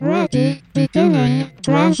Ready, beginning,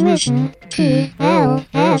 transmission,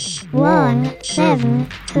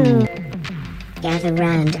 TLS172. Gather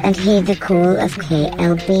round and heed the call of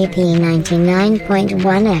KLBP 99.1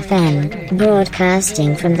 FM,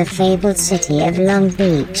 broadcasting from the fabled city of Long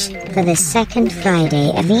Beach, for the second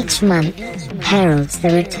Friday of each month, heralds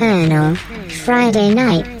the return of Friday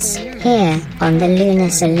nights, here, on the Lunar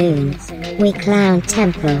Saloon. We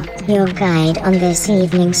Clowntempo, your guide on this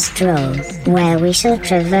evening's stroll, where we shall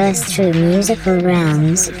traverse through musical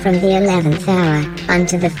realms from the 11th hour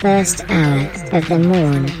unto the first hour of the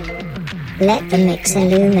morn. Let the mix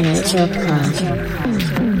illuminate your path.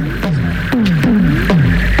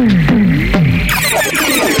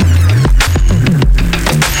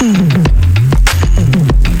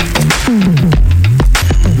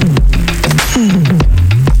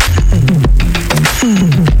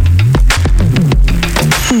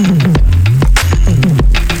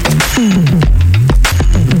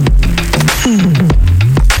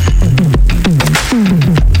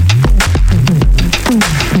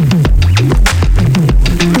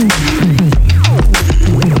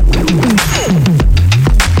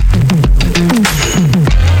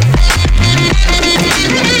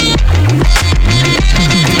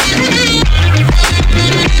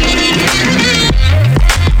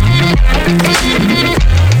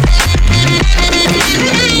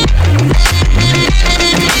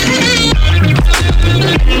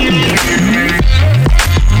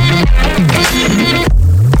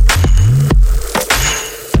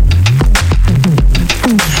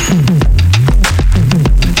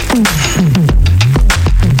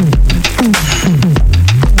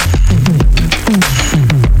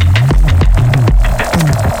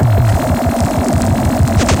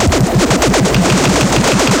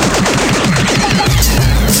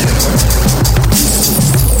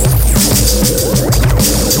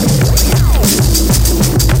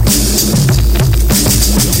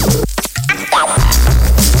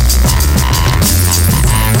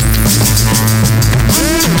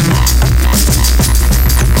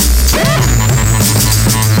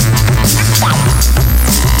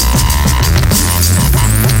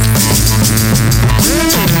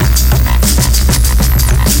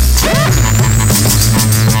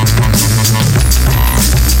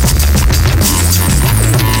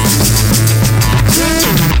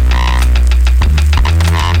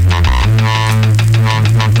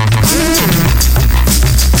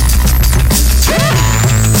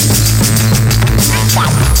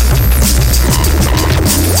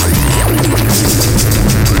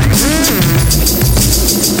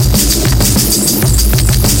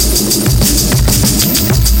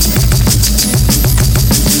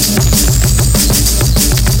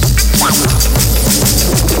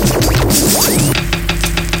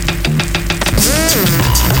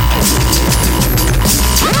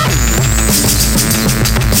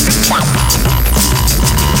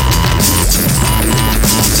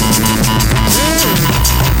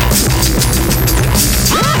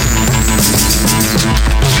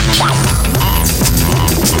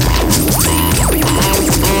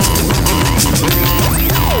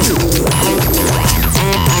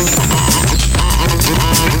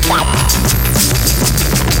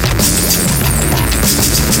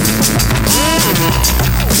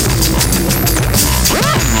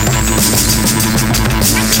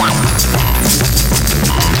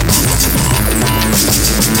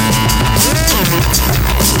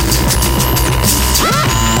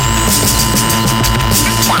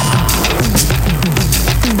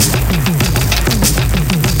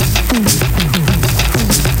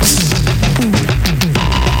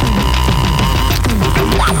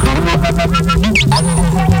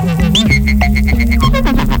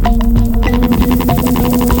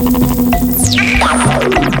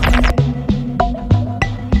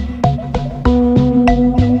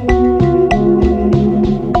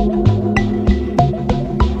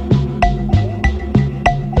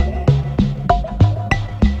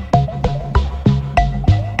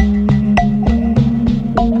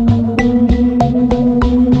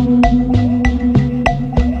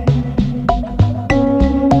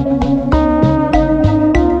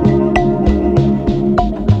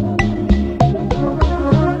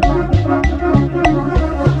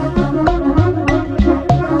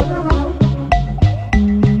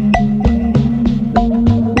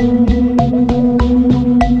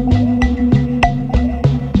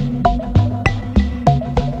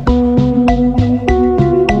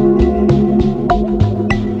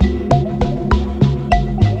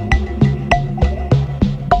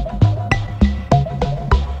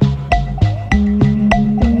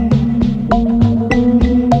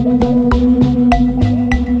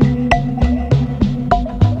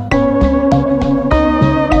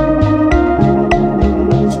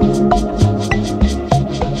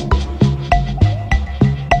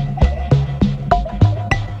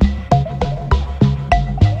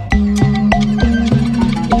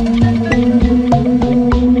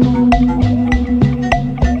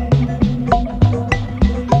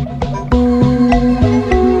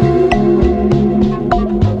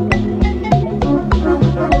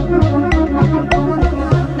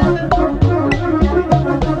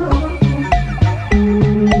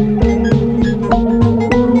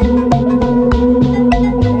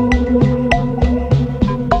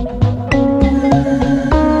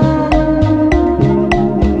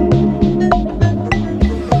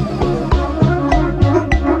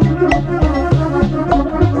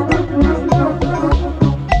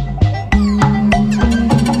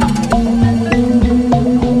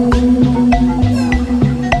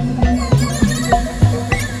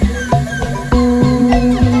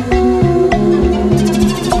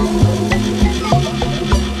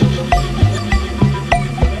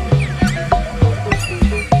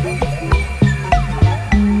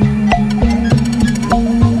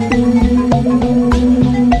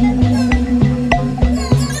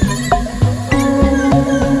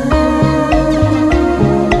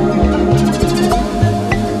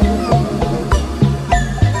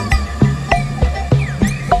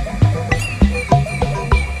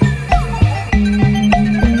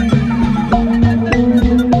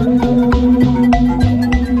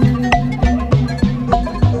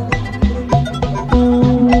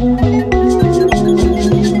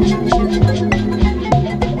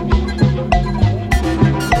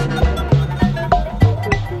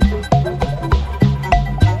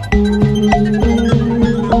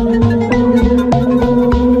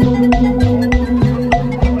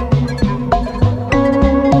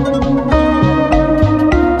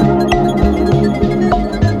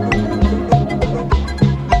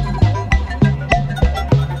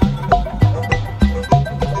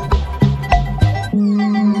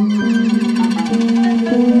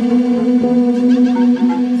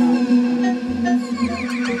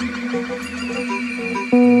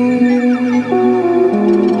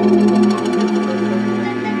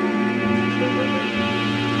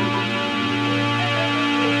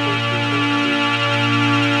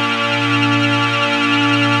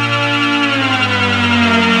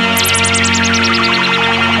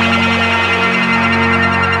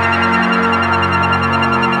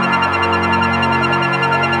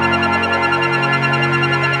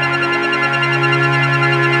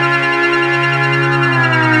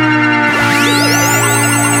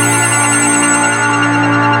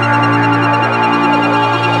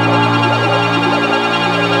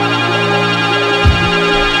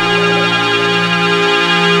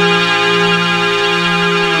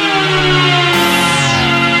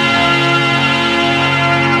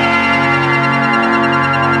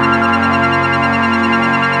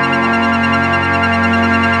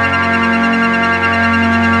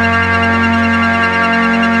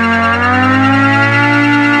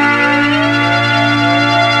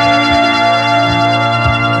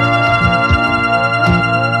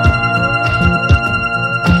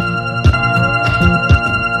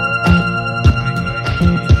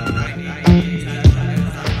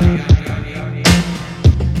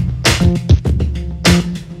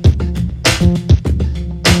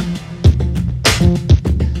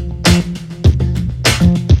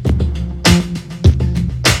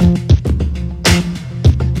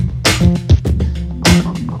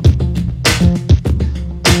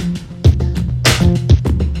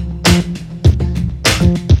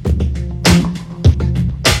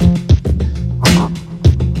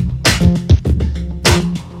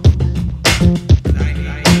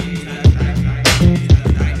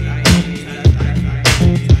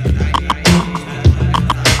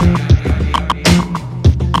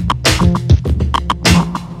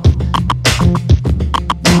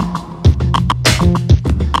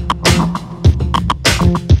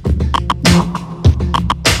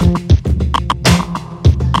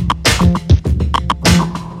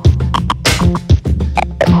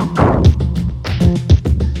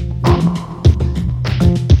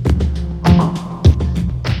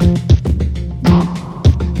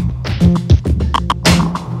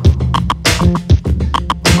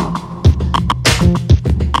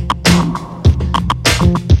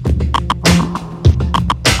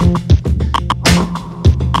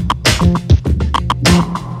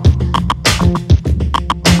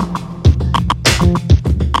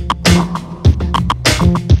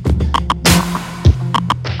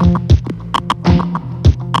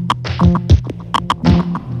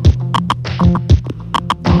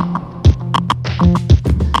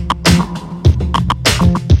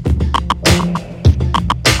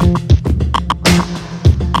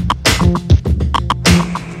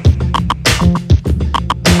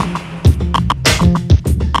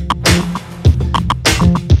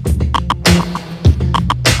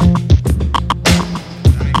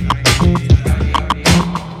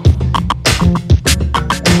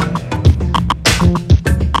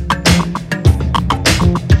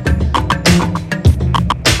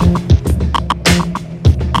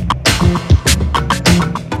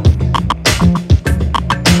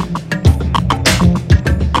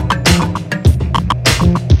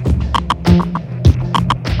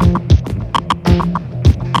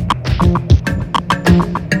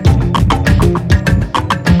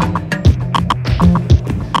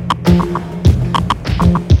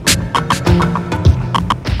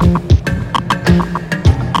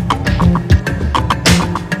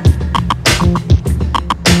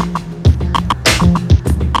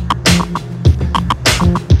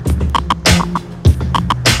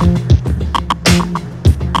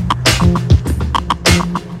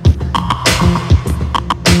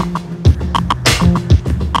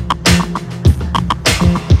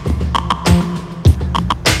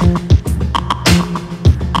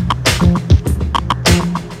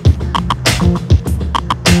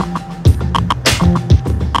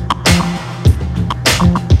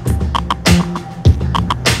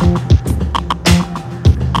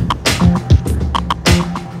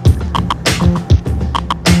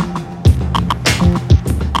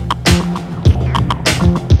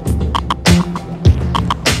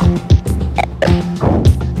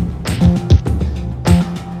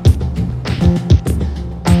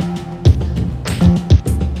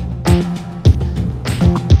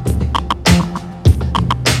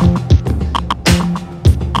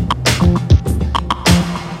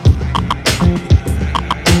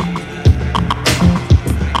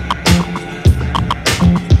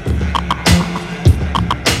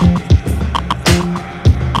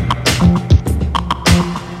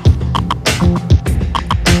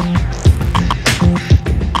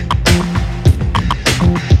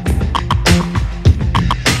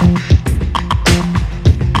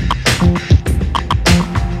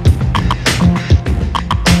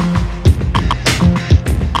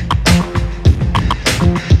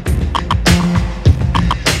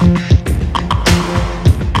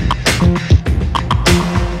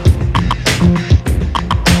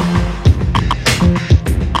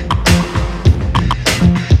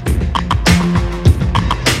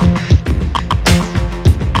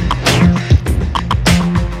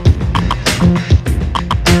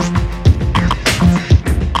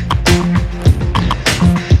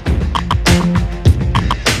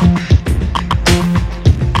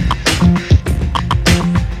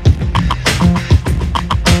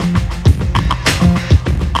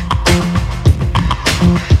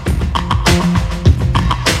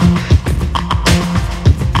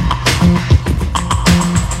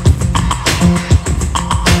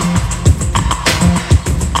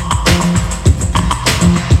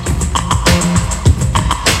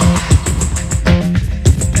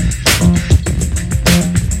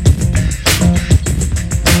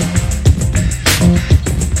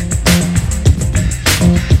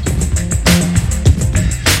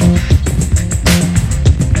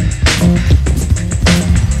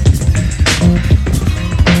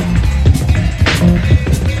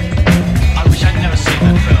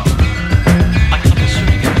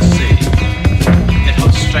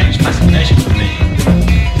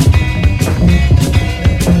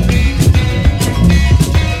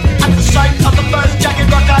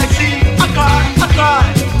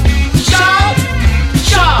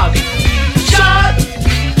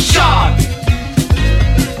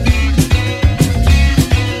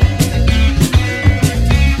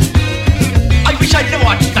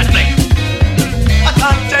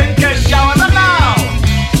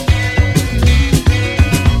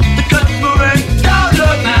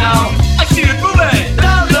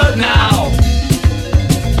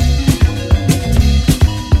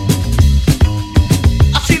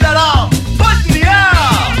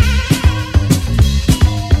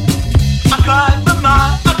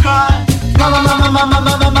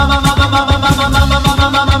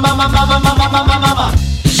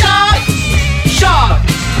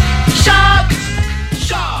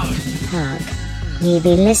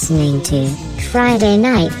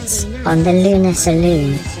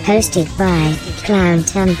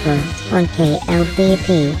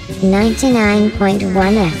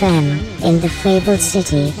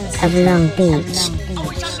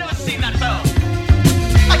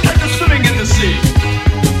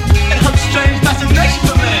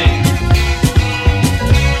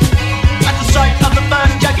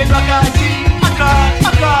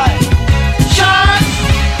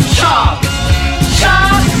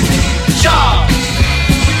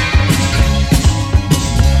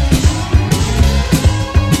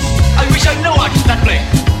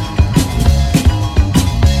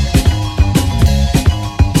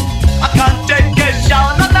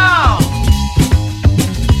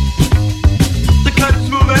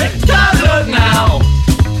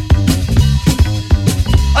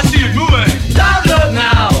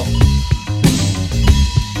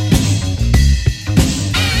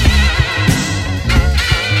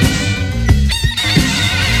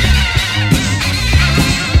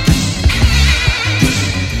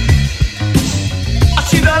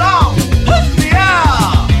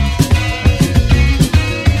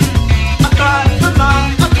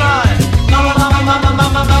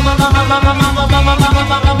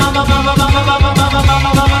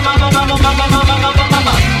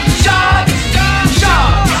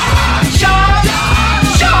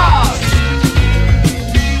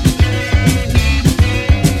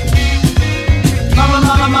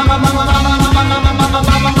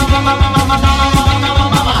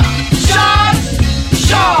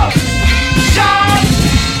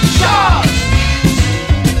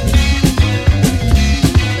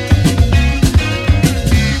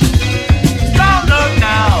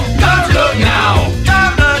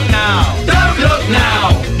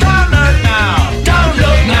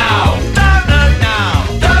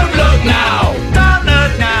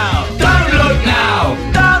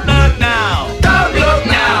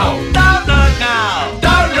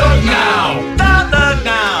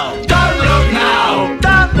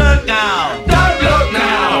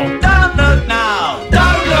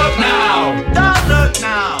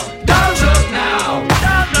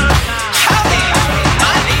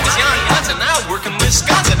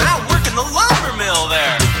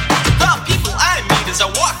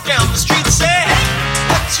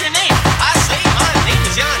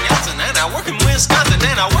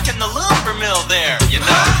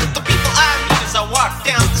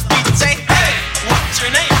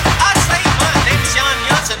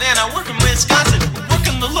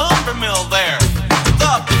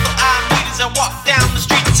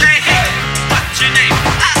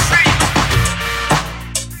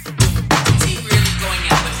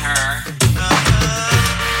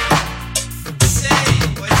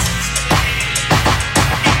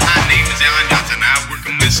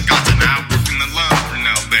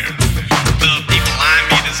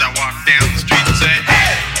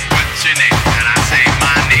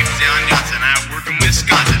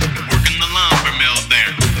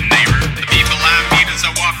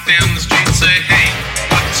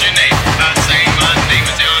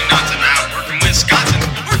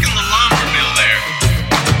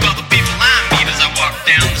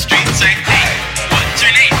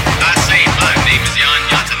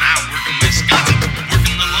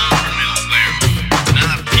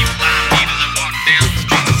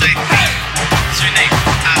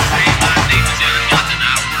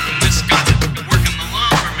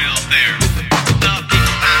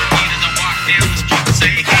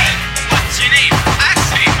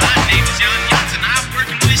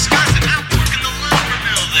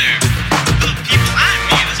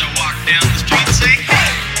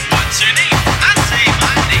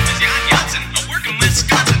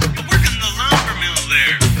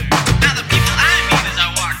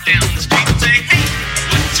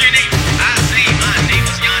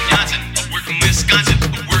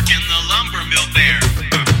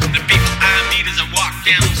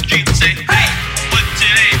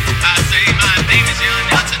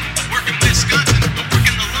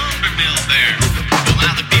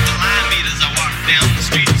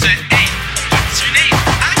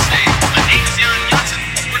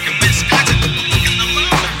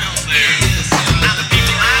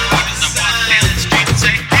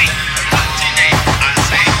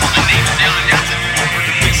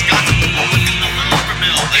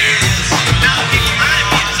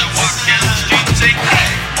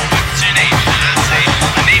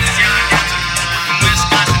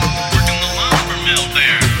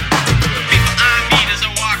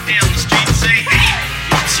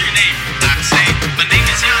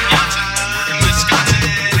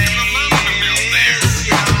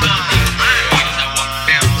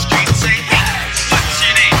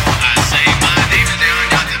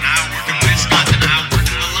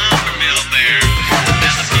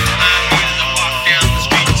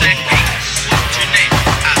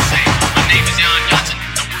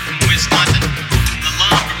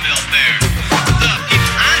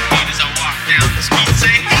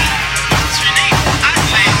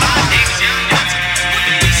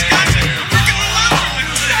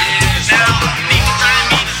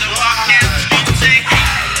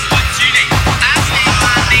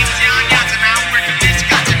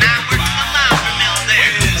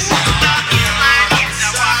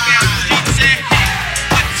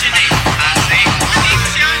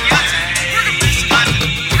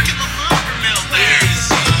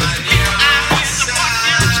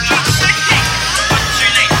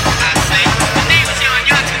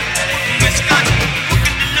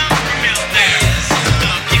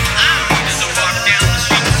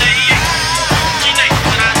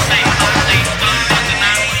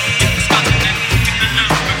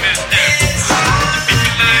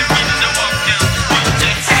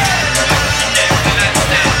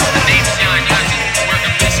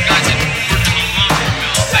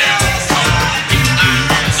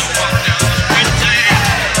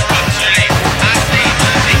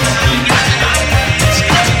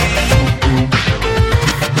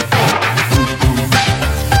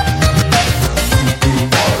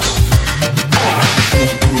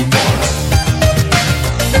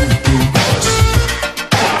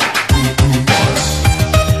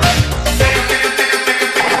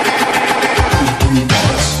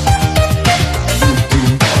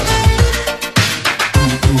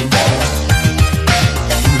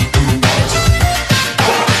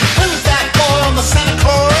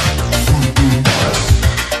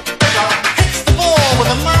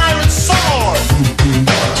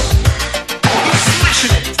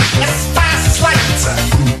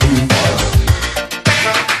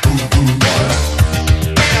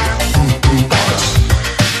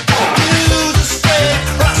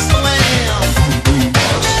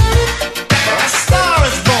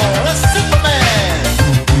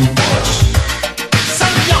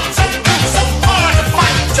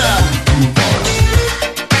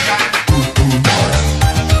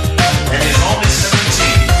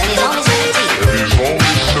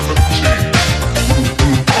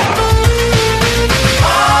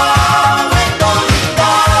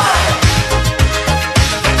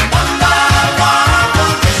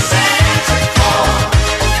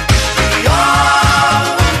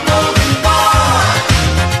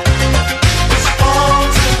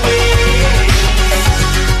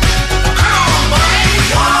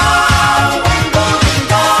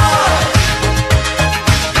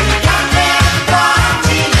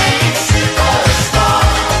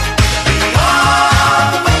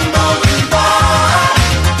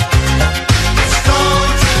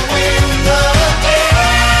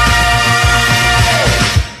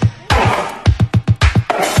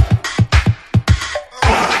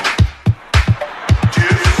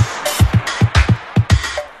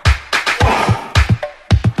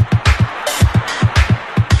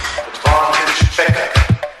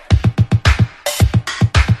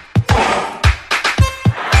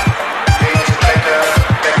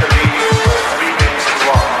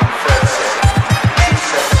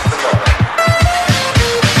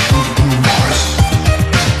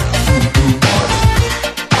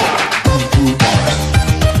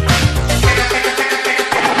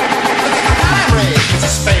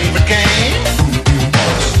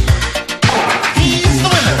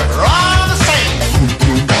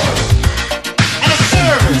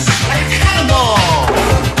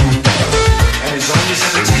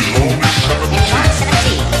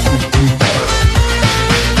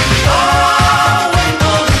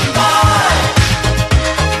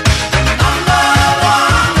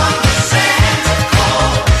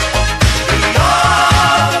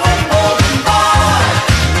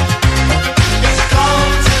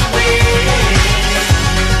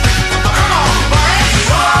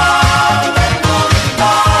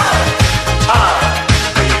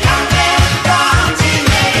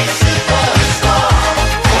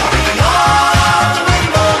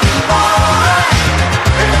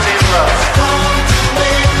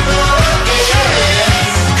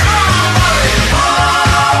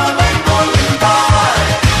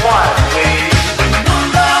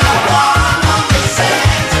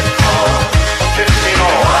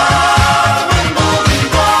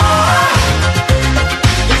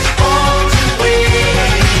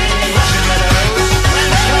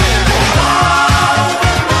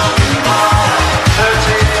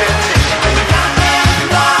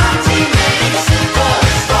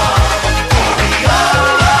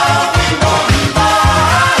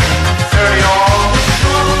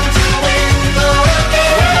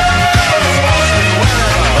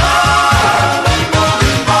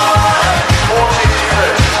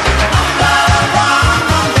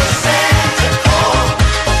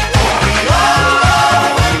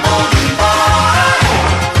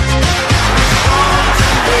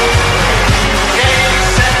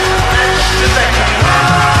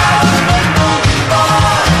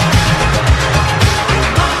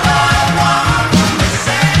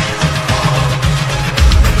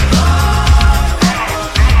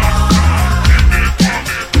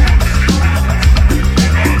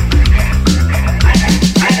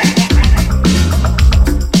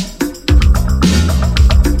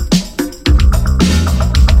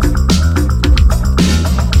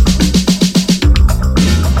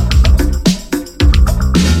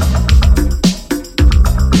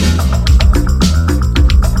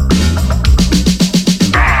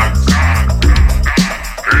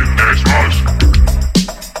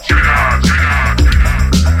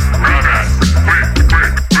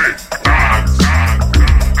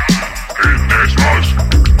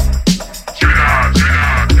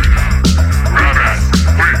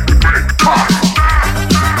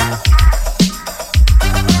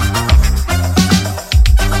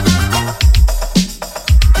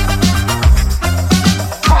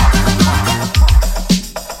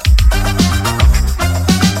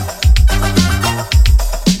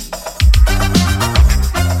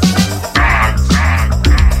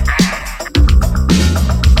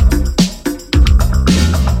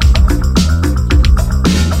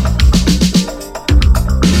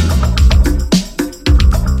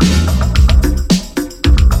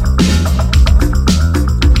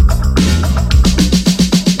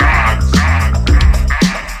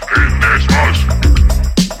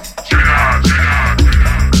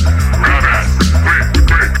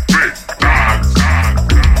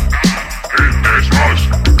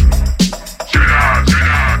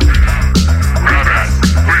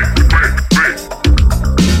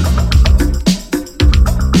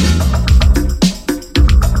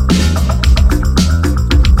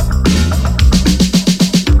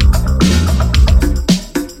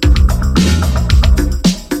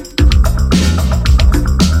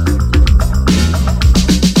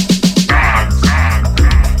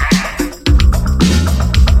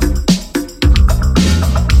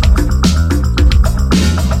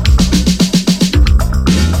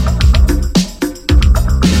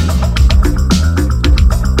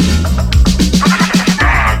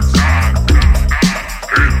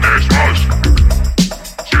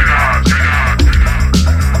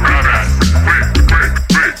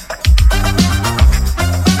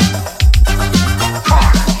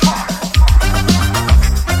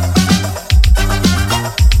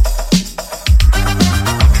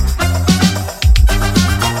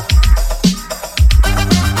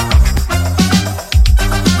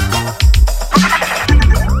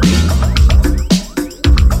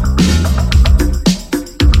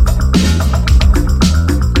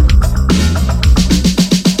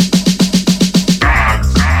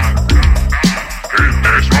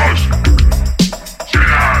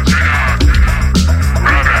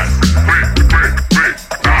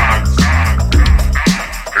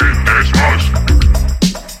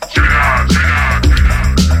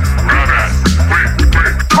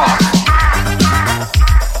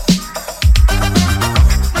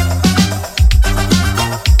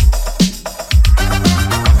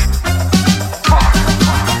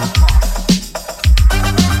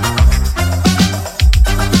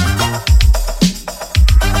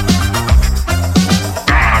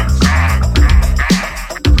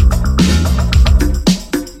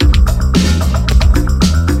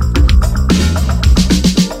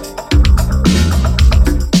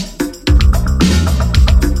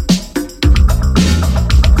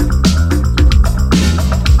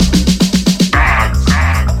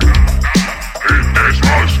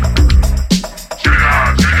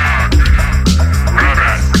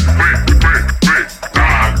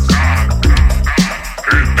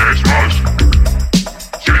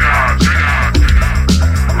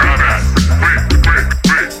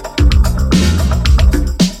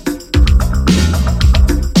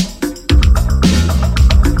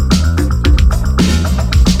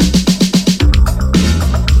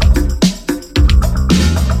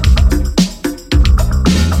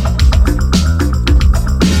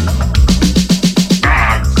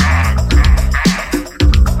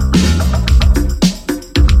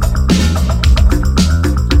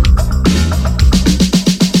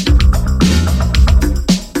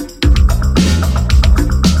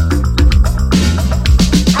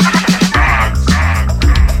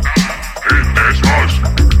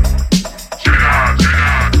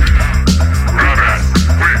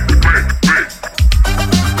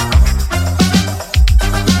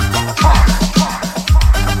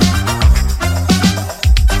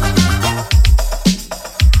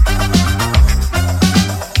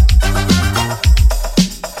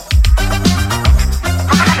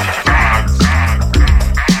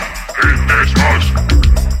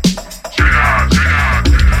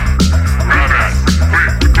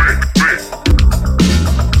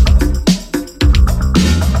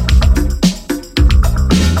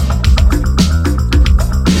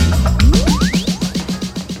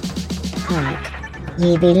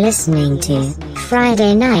 You be listening to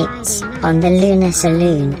Friday Nights on the Lunar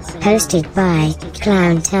Saloon, hosted by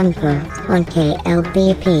Clowntempo on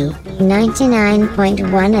KLBP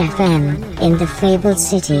 99.1 FM in the fabled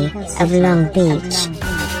city of Long Beach.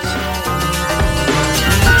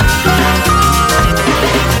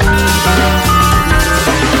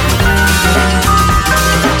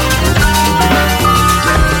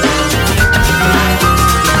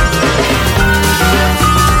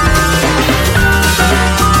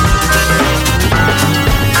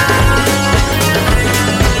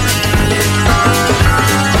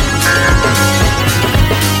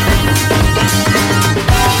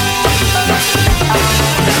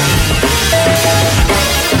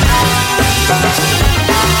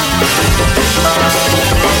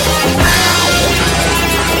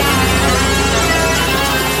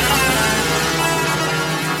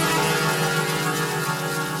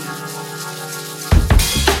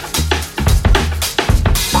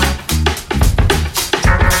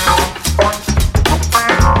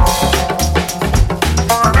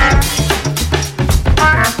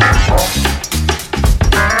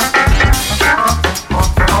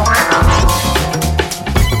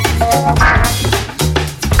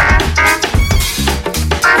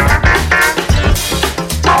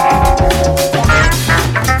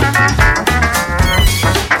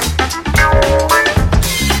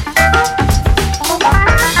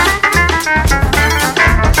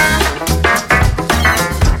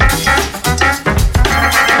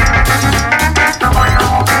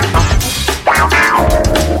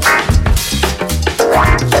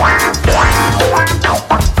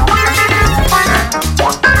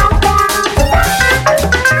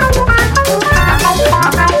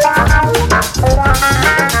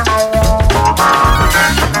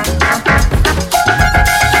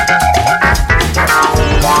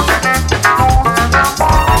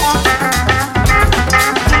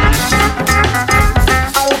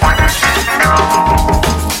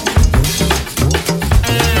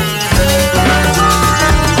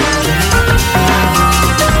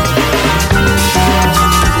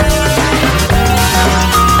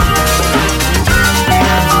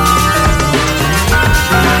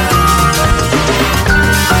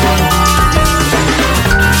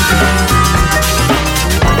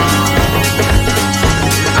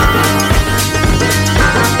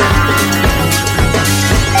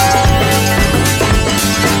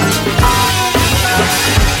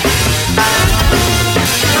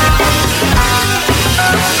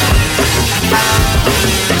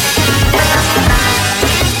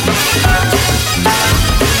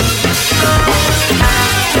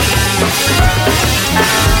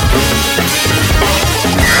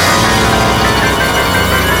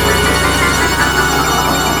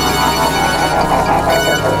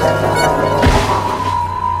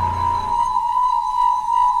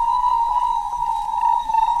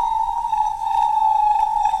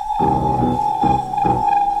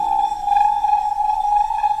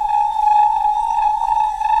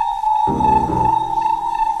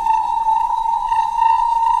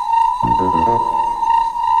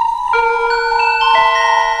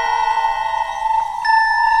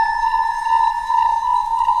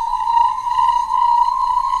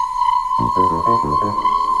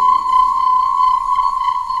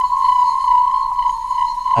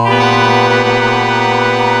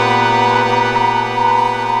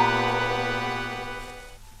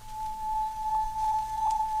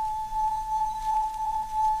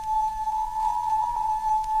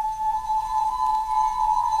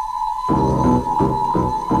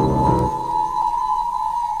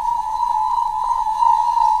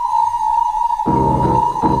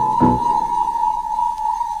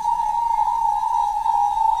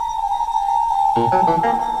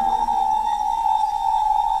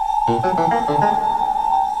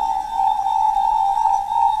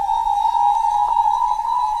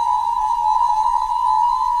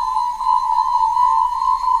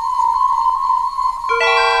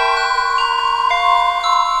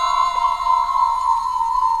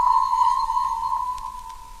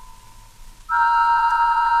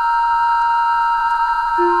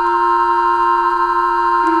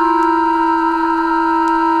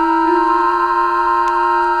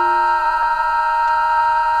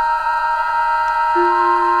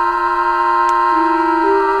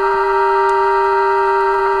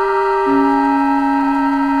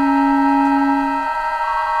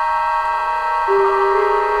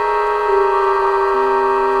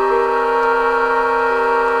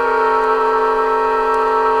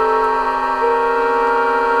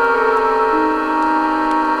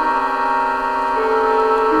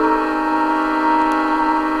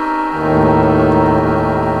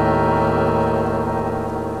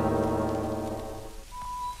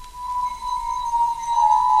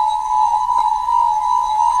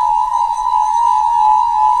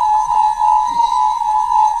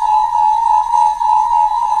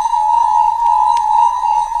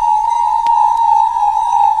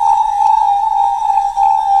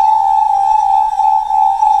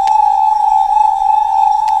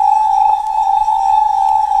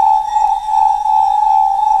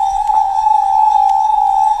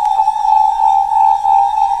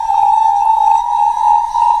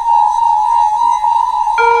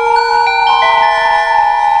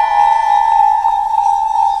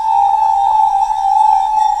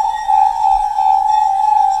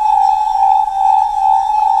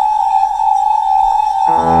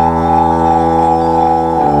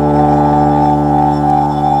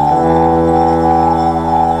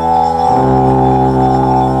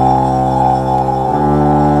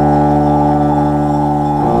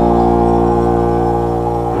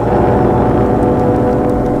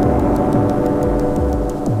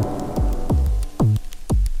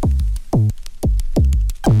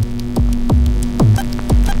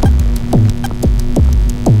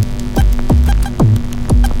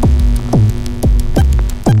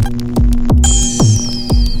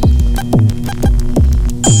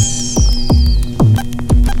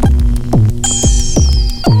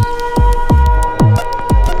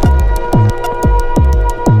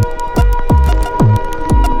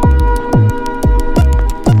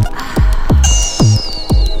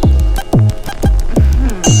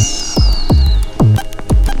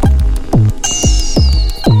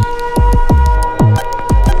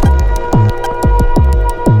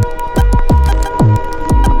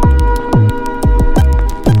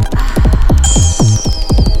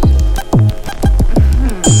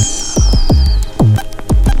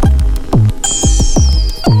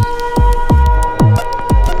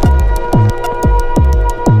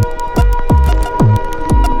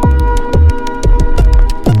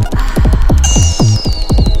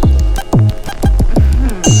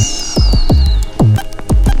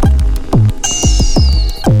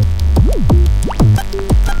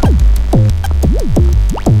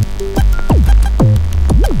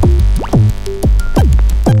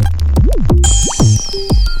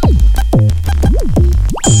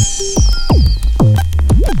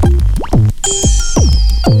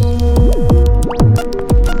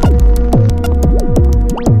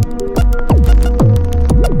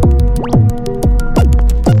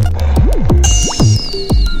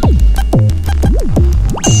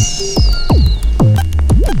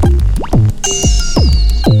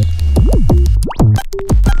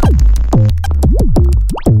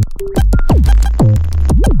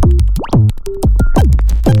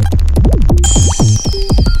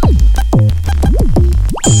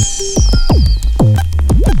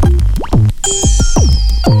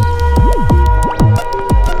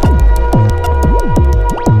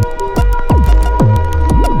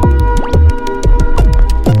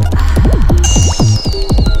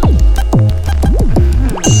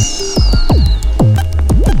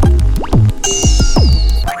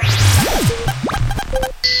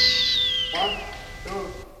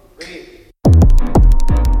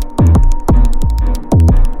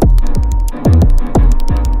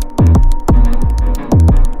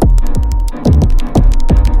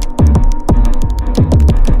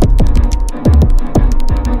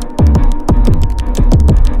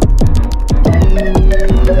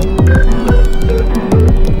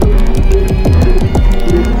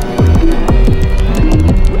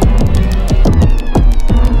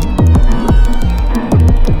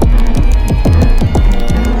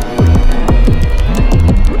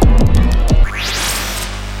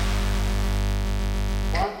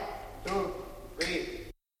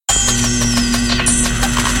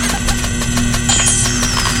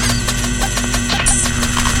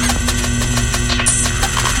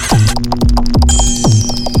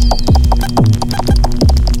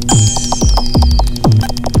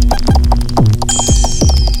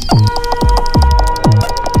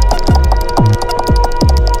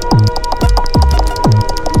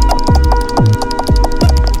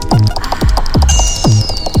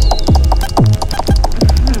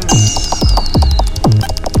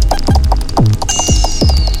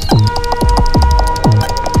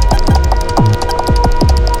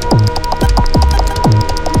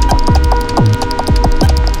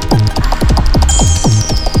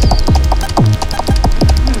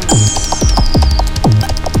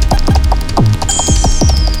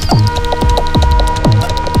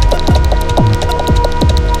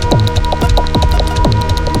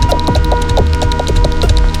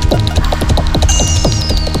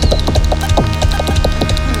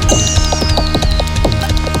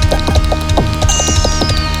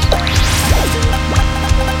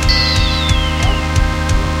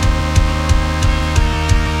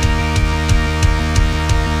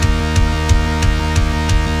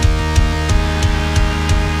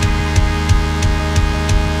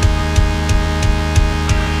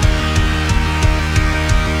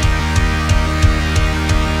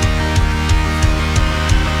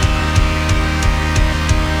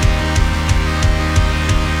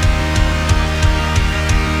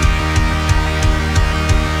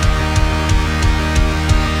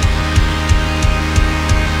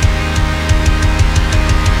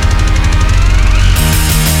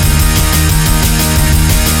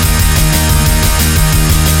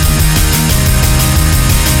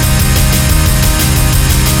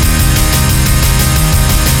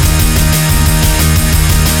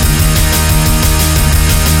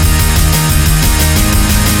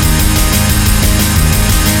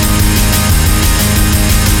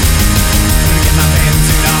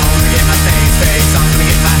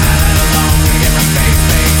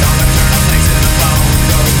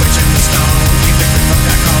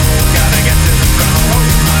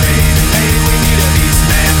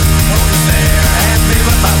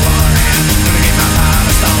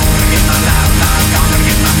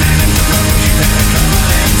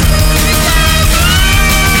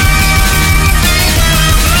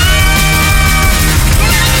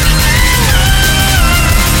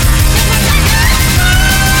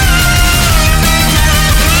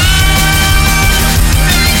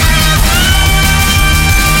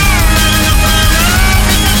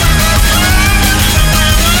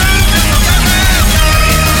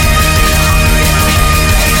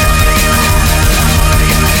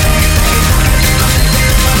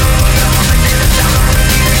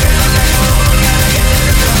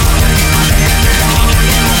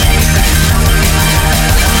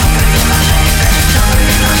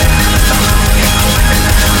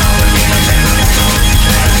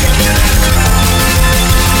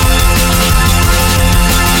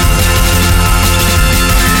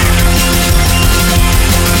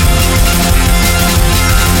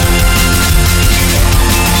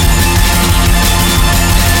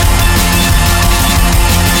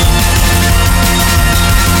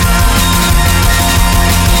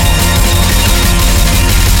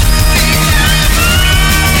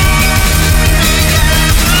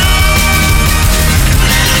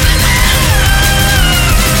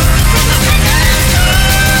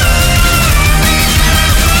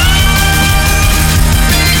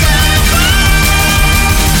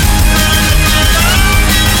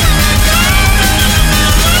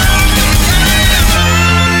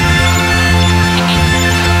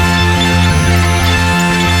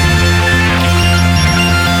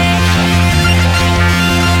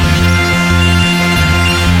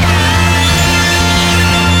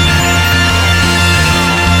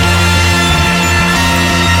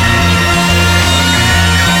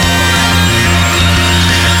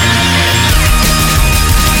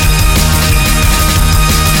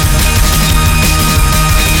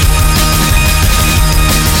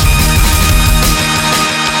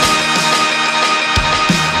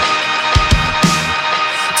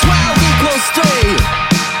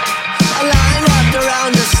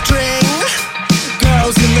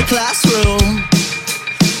 the classroom.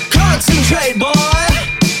 Concentrate, boy.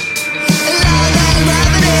 Love and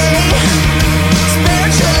gravity,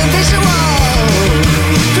 spiritual and visual,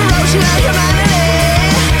 corrosion and humanity,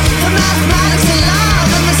 the mathematics and love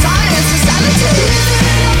and the science and sanity.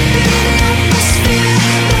 Atmosphere,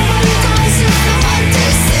 nobody dies if no one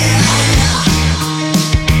takes it.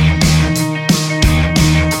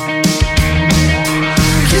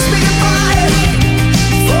 Kiss me goodbye,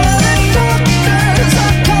 for the doctors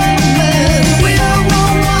are coming. We don't know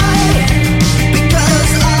why,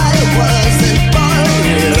 because I wasn't born.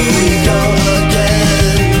 Here we go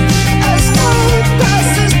again. As time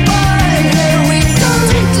passes by, here we don't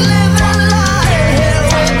live a lie. Here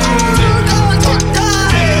we're all going to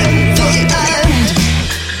die in the end.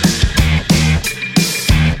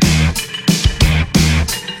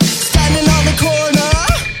 Standing on the corner,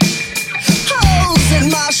 holes in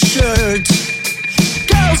my shirt.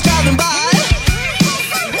 Girls driving by.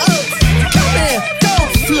 Oh, come here,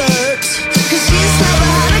 don't flirt. 'Cause she's never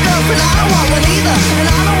had a girlfriend, I don't want one either. And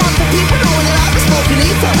I don't want the people knowing that I've been smoking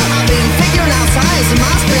ether. I've been figuring out science in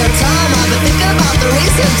my spare time. I've been thinking about the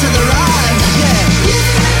reason to the rhyme. Yeah.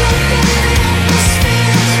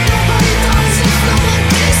 Nobody dies if no one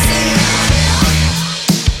takes it.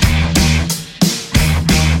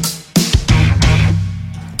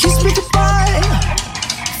 Kiss me goodbye,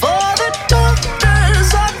 for the doctors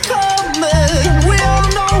are coming. We all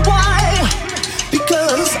know why,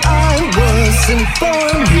 because I wasn't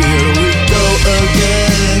born. Here we go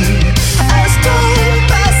again. As time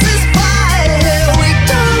passes by, here we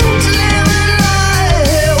don't live a lie.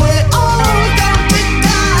 Here we all going to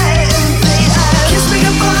die in the end. Kiss me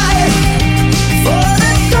goodbye, for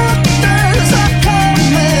the doctors are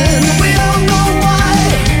coming. We don't know why,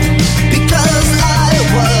 because I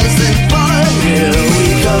wasn't born. Here we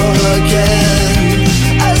go again.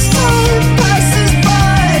 As time passes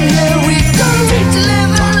by, here we don't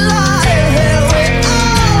live a lie. Here we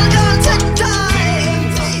all going to die in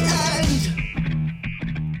the end.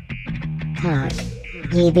 Park.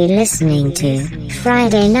 Ye be listening to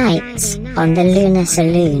Friday Nights on the Lunar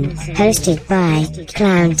Saloon, hosted by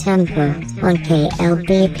Clowntempo on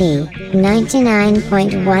KLBP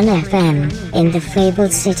 99.1 FM in the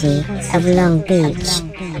fabled city of Long Beach.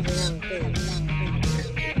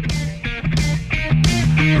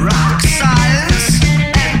 Rock science,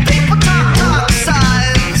 and people talk dark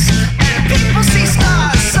science, and people see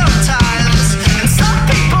stars sometimes, and some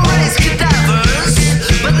people raise cadavers,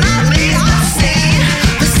 but not me. I see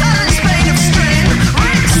the sun is made of string,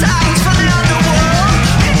 ring sounds for the underworld.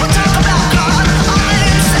 People talk about God, all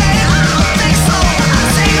they say, I don't think so. I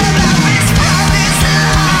sing about this private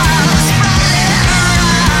love, spreading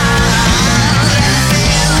around and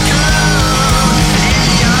feel cold in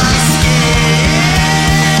your skin.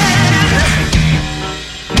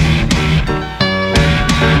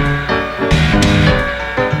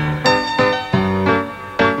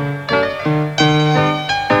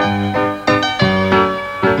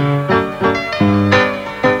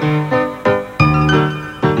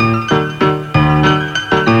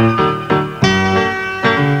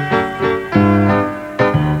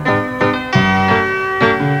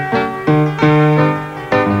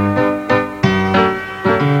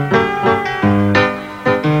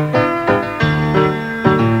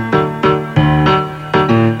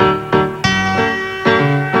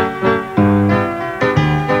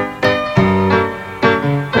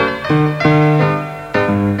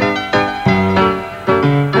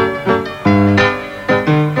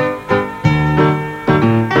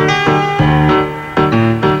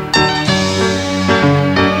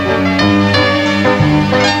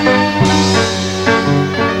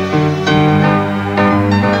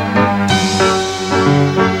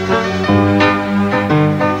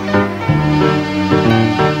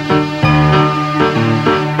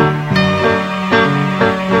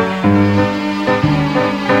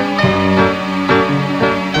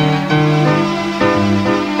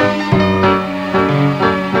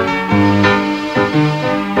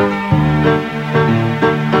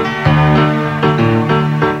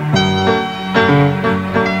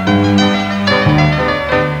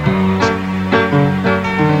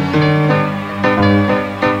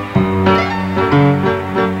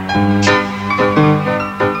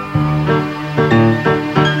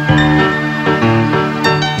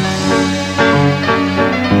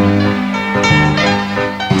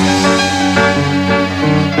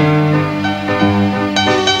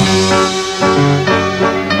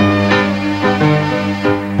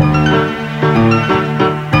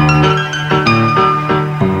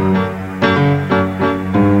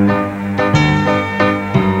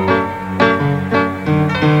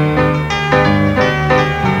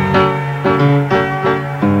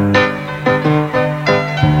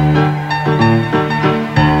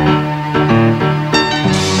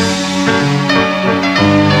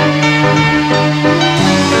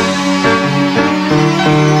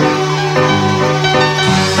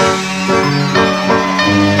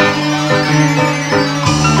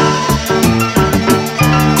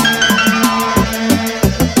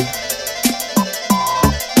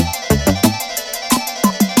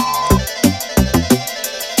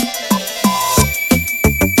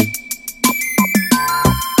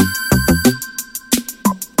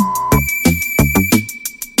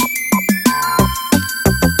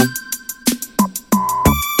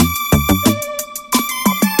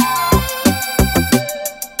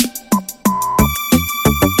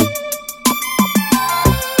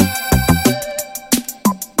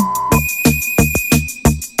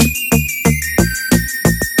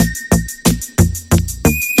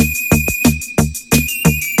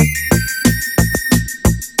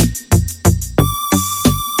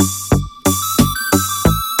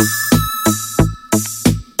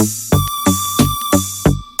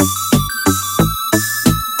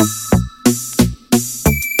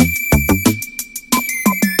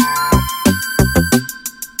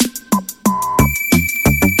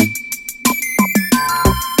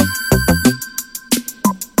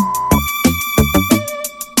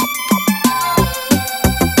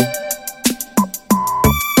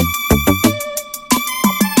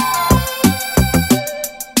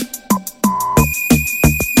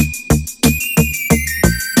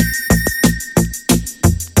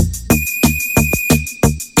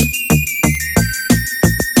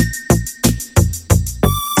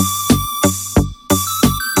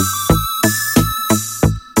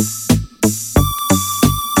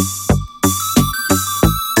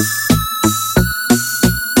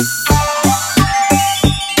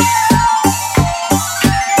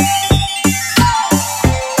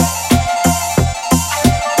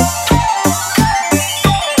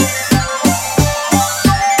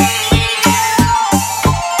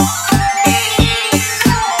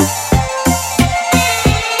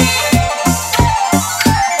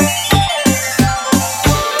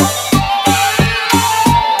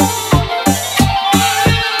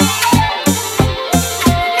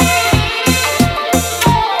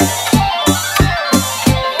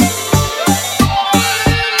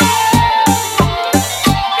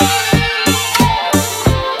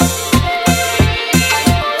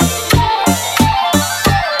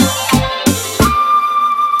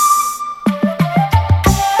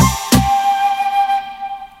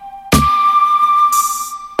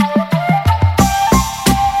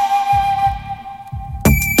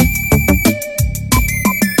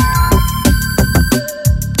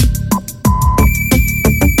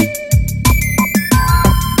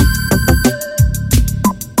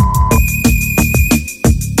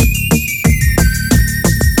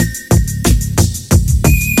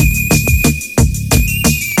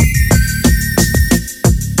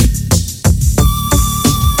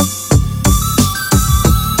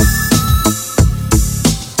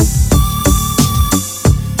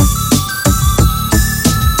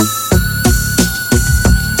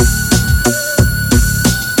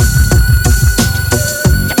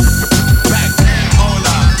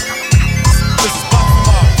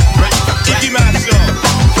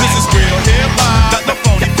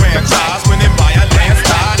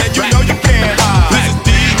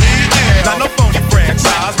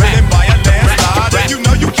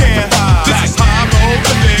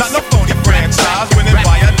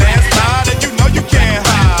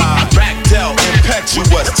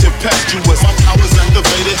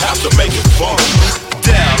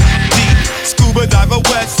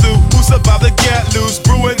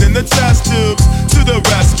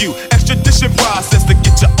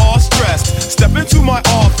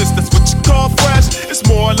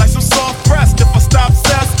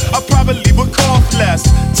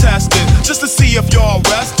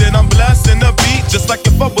 just like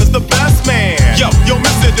if I was the best man. Yo,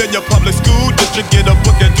 miss it in your public school district. Get a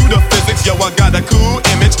book and do the physics. Yo, I got a cool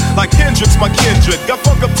image like Hendrix, my kindred. Got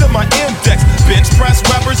funk up to my index. Bench press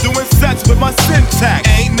rappers doing sets with my syntax.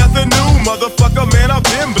 Ain't nothing new, motherfucker, man, I've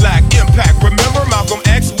been black. Impact, remember Malcolm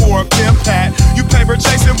X wore a pimp hat. You paper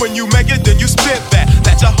chasing when you make it, then you spit that.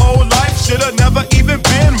 That your whole life should've never even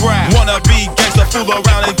been rap. Wanna be gangsta, fool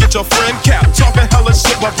around and get your friend capped. Talking hella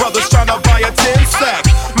shit while brothers tryna buy a 10-sack.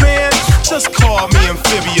 Man, just call me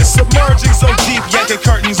amphibious. Submerging so deep, yanking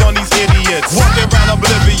curtains on these idiots. Walking around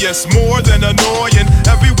oblivious, more than annoying.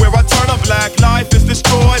 Everywhere I turn a black life is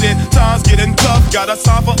destroyed and time's getting tough, got a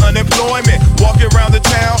sign for unemployment. Walking around the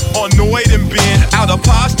town, annoyed and bent out of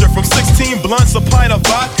posture from 16 blunts, a pint of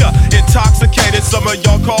vodka. Intoxicated, some of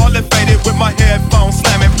y'all call it faded. With my headphones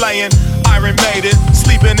slamming, playing Iron Maiden.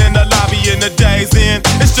 Sleeping in the lobby in the days in.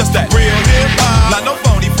 It's just that real hip-hop, not no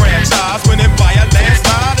phony franchise. Winning by a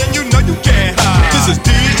landslide and you know you can't hide. This is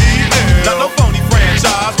DEL, not no phony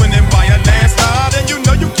franchise. Winning by a landslide and you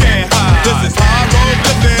know you can't hide. This is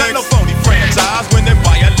hieroglyphics, not no phony franchise. Winning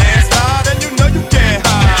by a landslide and you know you can't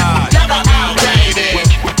hide. Never outdated.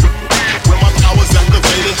 When my power's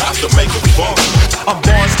activated, have to make it fun. I'm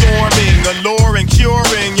barnstorming, alluring,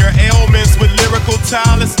 curing your ailments with lyrical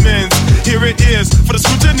talismans. Here it is, for the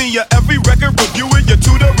scrutiny of every record reviewer, your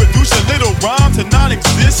tutor reduce your little rhyme to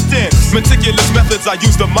non-existence. Meticulous methods I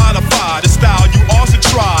use to modify the style you all should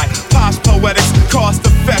try. Posh poetics,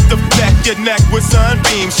 cost-effective, neck and neck with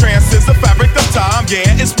sunbeams. Transcends the fabric of time,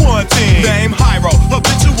 yeah, it's one team. Name Hyro,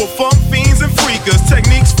 habitual funk fiends and freakers.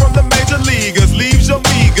 Techniques from the major leaguers, leaves your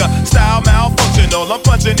meager. Style malfunctional, I'm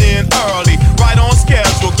punching in early. Right on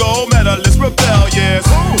schedule, gold medalist, rebellious.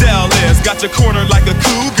 Dallas, got your corner like a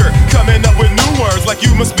cougar. Coming up with new words like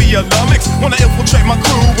you must be a lummox. Wanna infiltrate my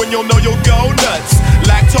crew when you'll know you'll go nuts.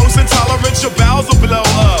 Lactose intolerant, your bowels will blow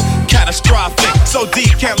up. Catastrophic, so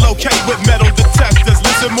deep can't locate with metal detectors.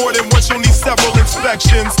 Listen more than once, you'll need several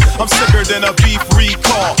inspections. I'm sicker than a beef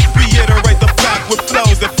recall. Reiterate the fact with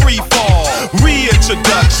flows that free fall.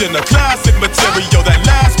 Reintroduction of classic material that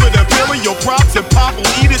lasts with imperial props and pop will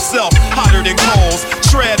eat itself hotter than coals.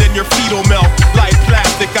 Tread in your fetal milk like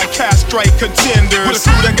plastic. I castrate contenders with a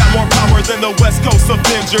crew that got more power than the West Coast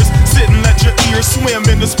Avengers. Sit and let your ears swim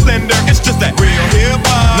in the splendor. It's just that real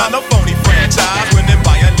hip-hop, not no phony franchise. Winning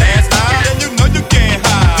by a landslide and you know you can't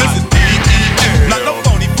hide. This is DEL, not no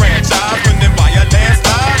phony franchise. Winning by a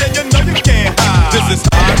landslide and you know you can't hide. This is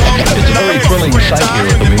It's a very thrilling sight here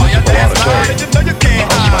at the Municipal Auditorium. The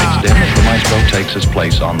house lights dim as the maestro takes his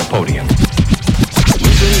place on the podium.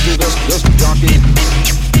 Listen to this jockey.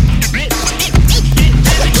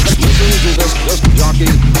 Listen to this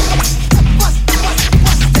jockey.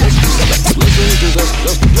 Listen to this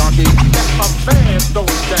jockey. A man don't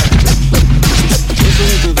stand. Listen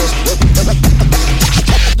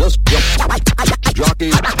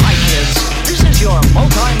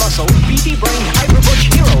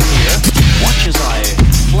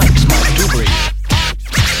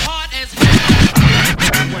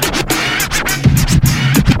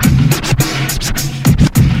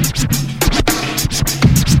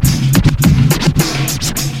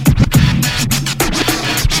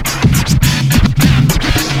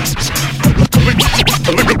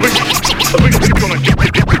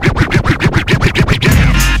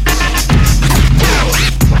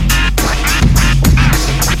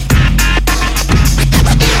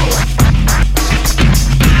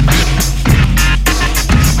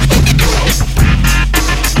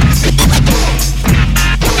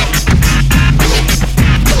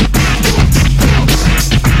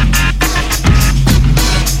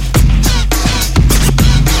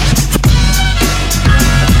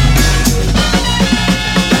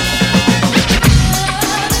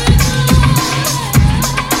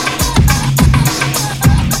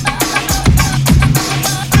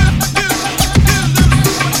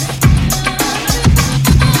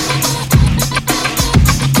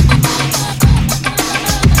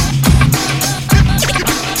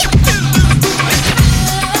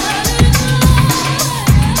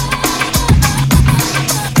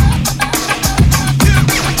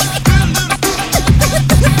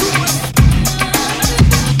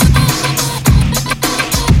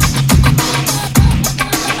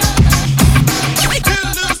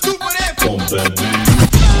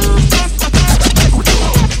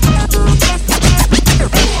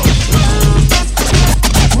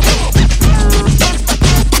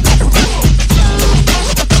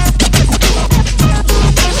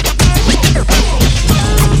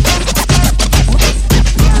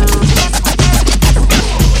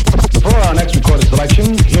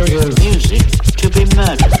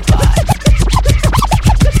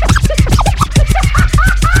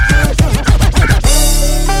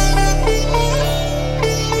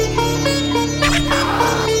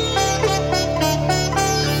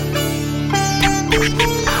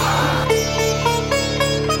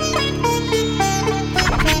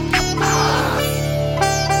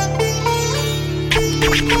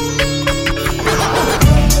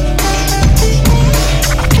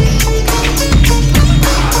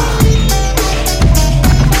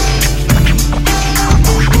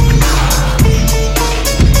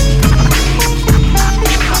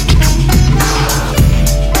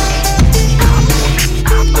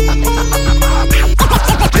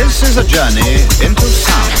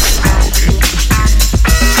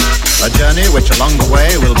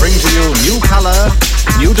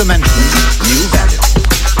dimension, new value.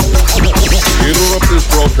 Interrupt this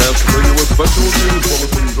broadcast to bring you a special news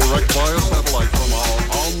bulletin direct via satellite from our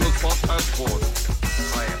on-the-spot passport.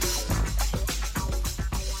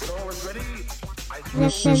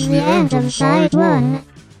 This is the end of Side 1.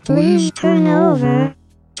 Please turn over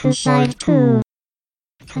to Side 2.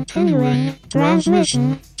 Continuing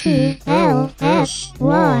transmission TLS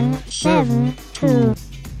 172.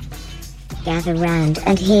 Gather round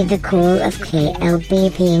and heed the call of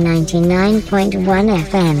KLBP 99.1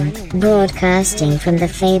 FM, broadcasting from the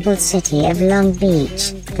fabled city of Long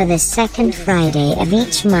Beach, for the second Friday of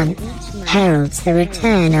each month, heralds the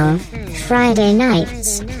return of Friday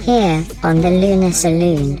Nights, here on the Lunar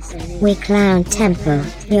Saloon. We Clowntempo,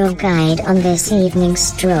 your guide on this evening's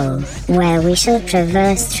stroll, where we shall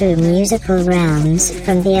traverse through musical realms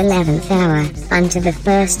from the 11th hour unto the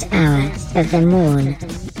first hour of the morn.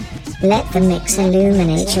 Let the mix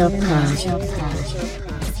illuminate your path.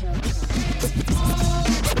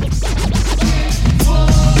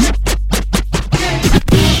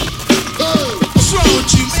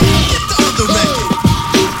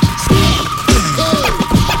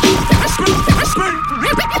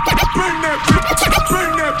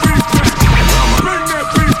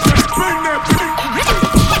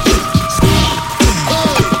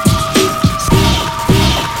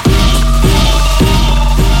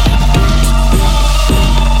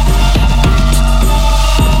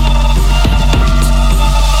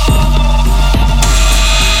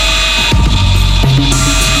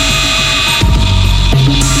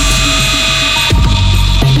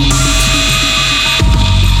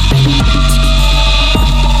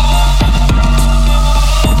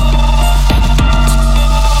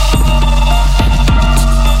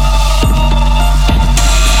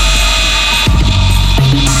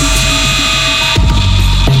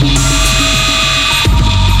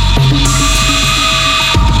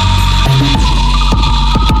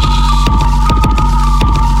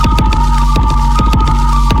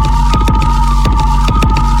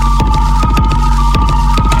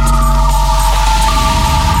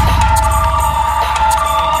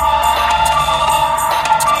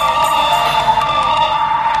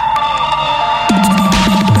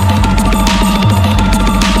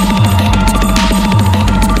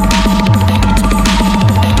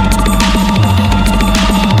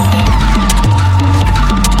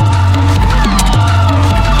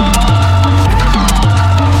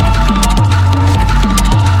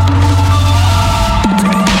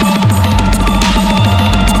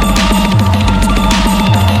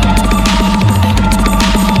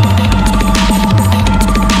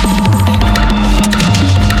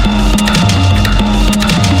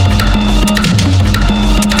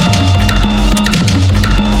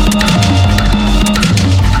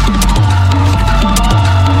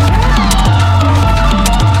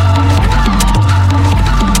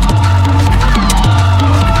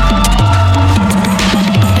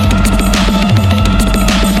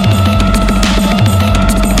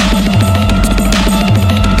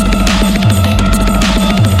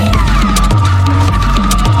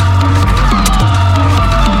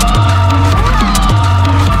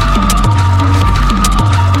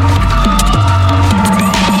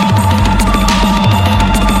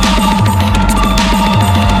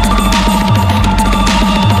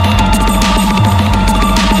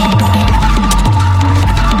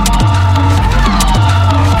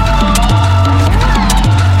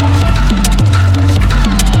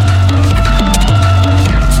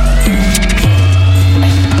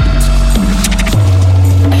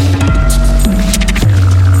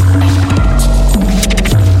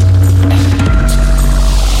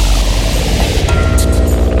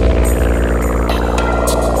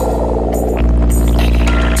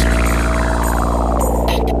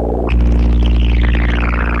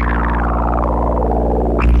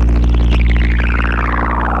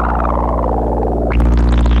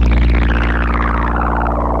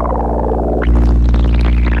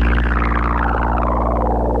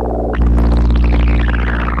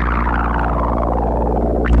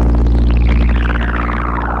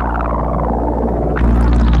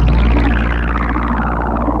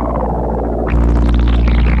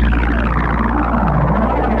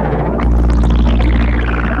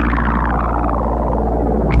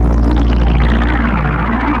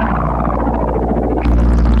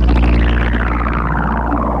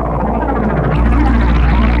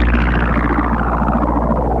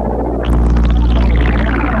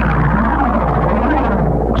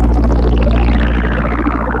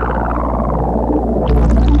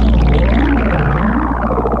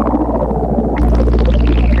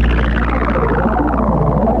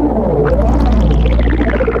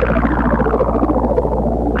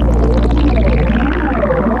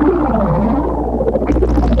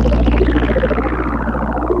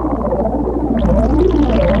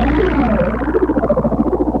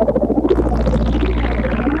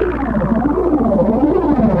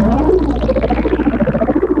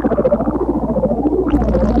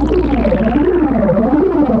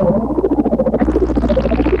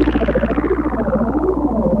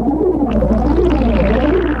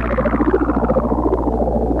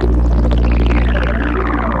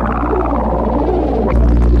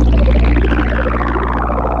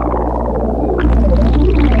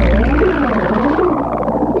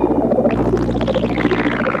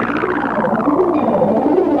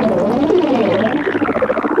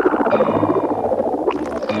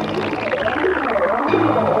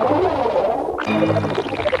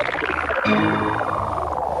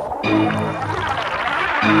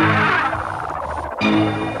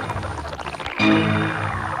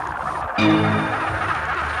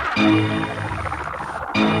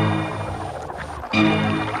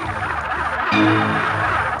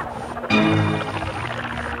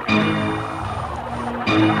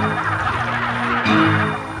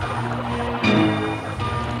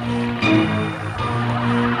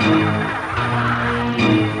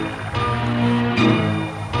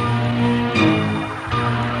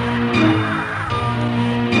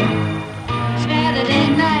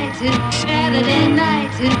 Saturday night, Saturday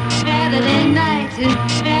night, Saturday night,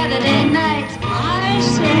 Saturday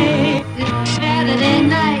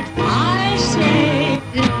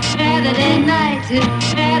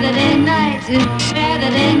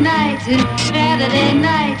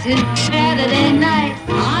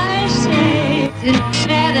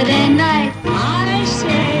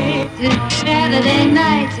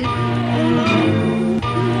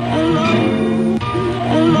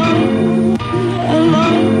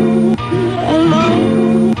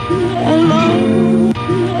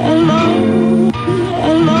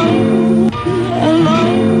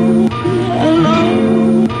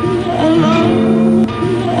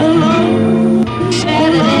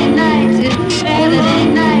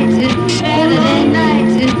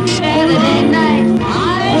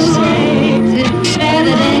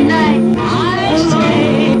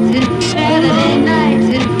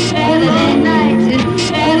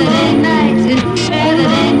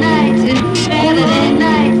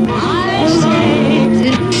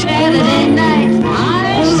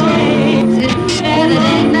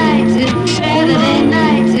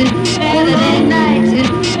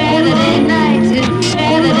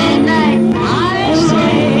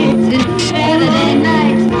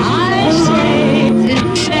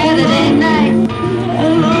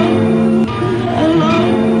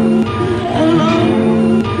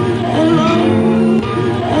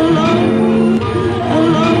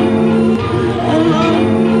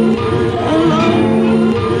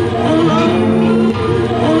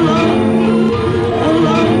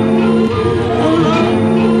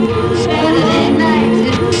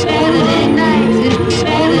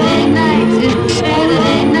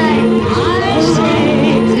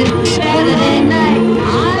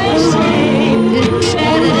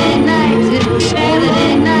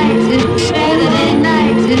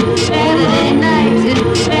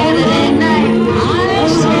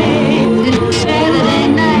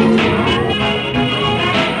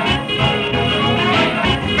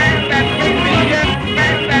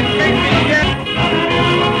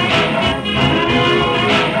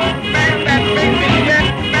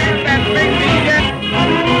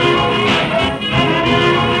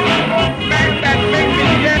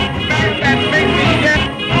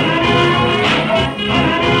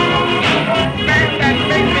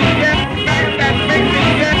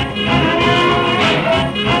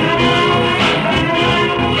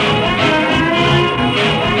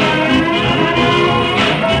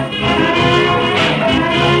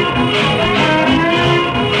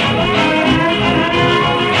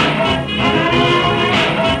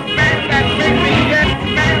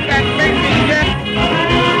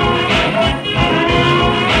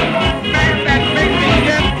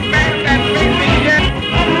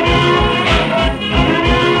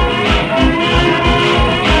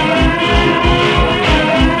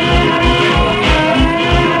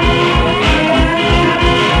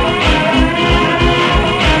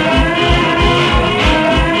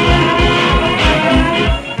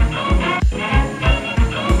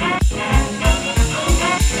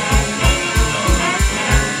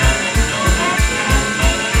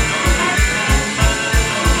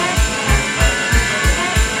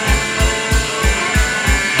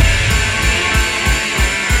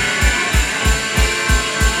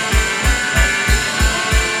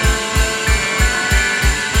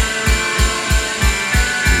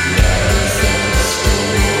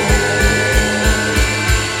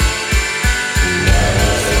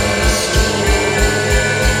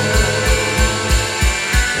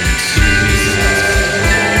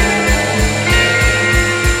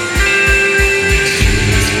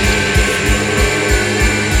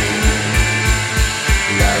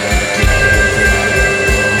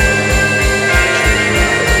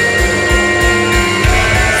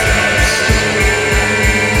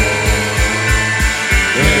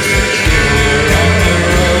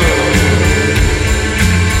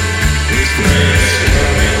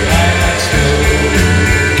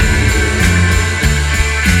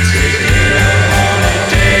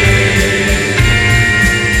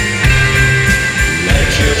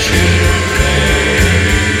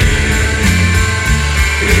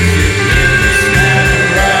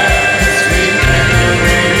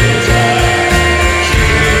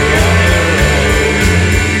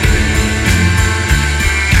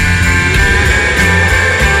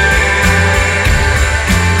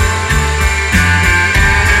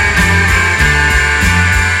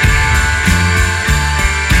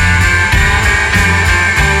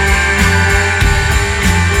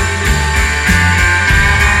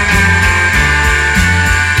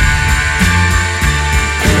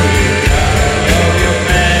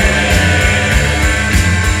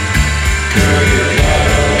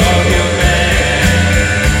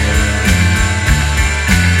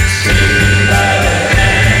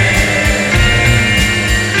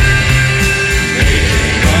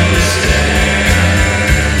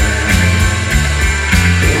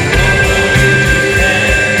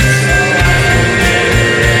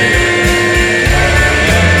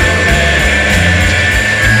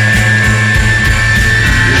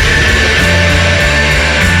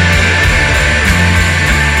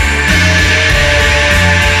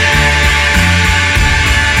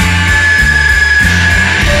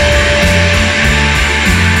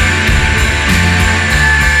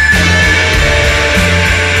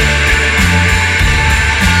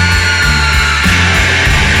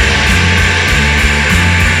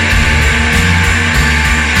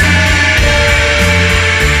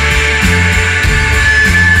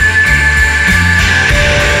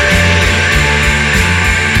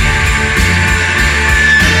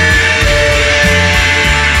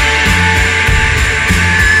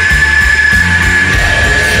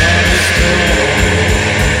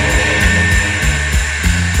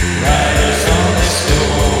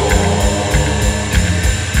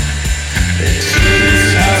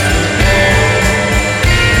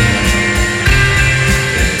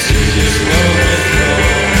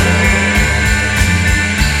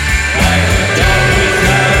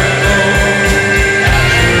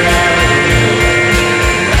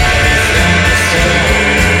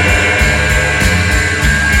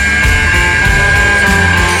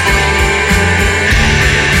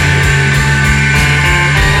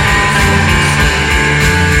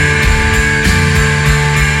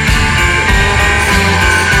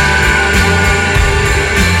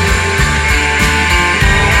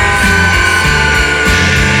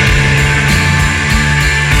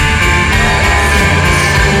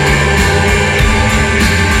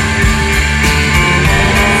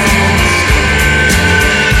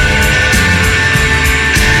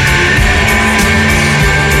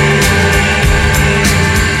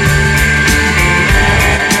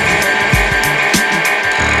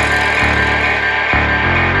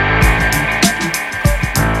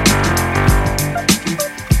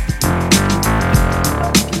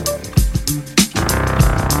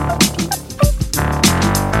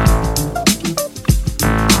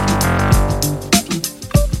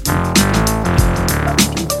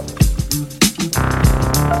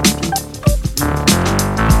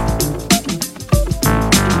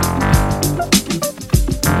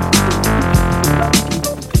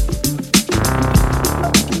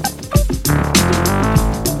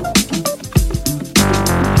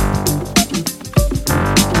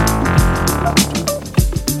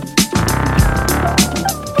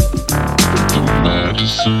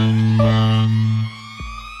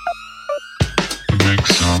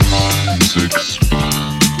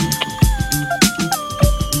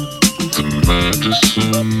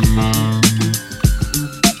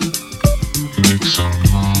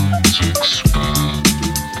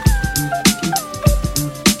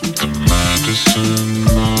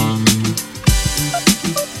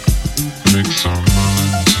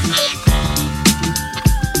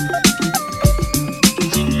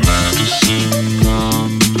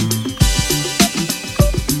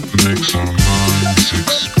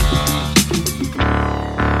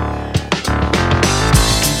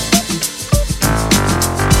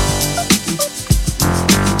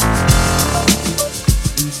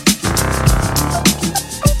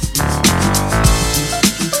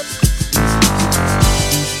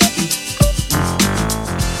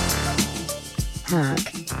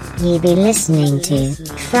You be listening to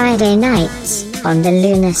Friday Nights on the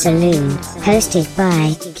Lunar Saloon, hosted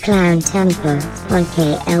by Clowntempo on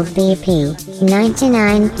KLBP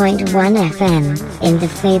 99.1 FM in the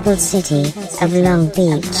fabled city of Long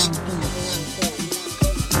Beach.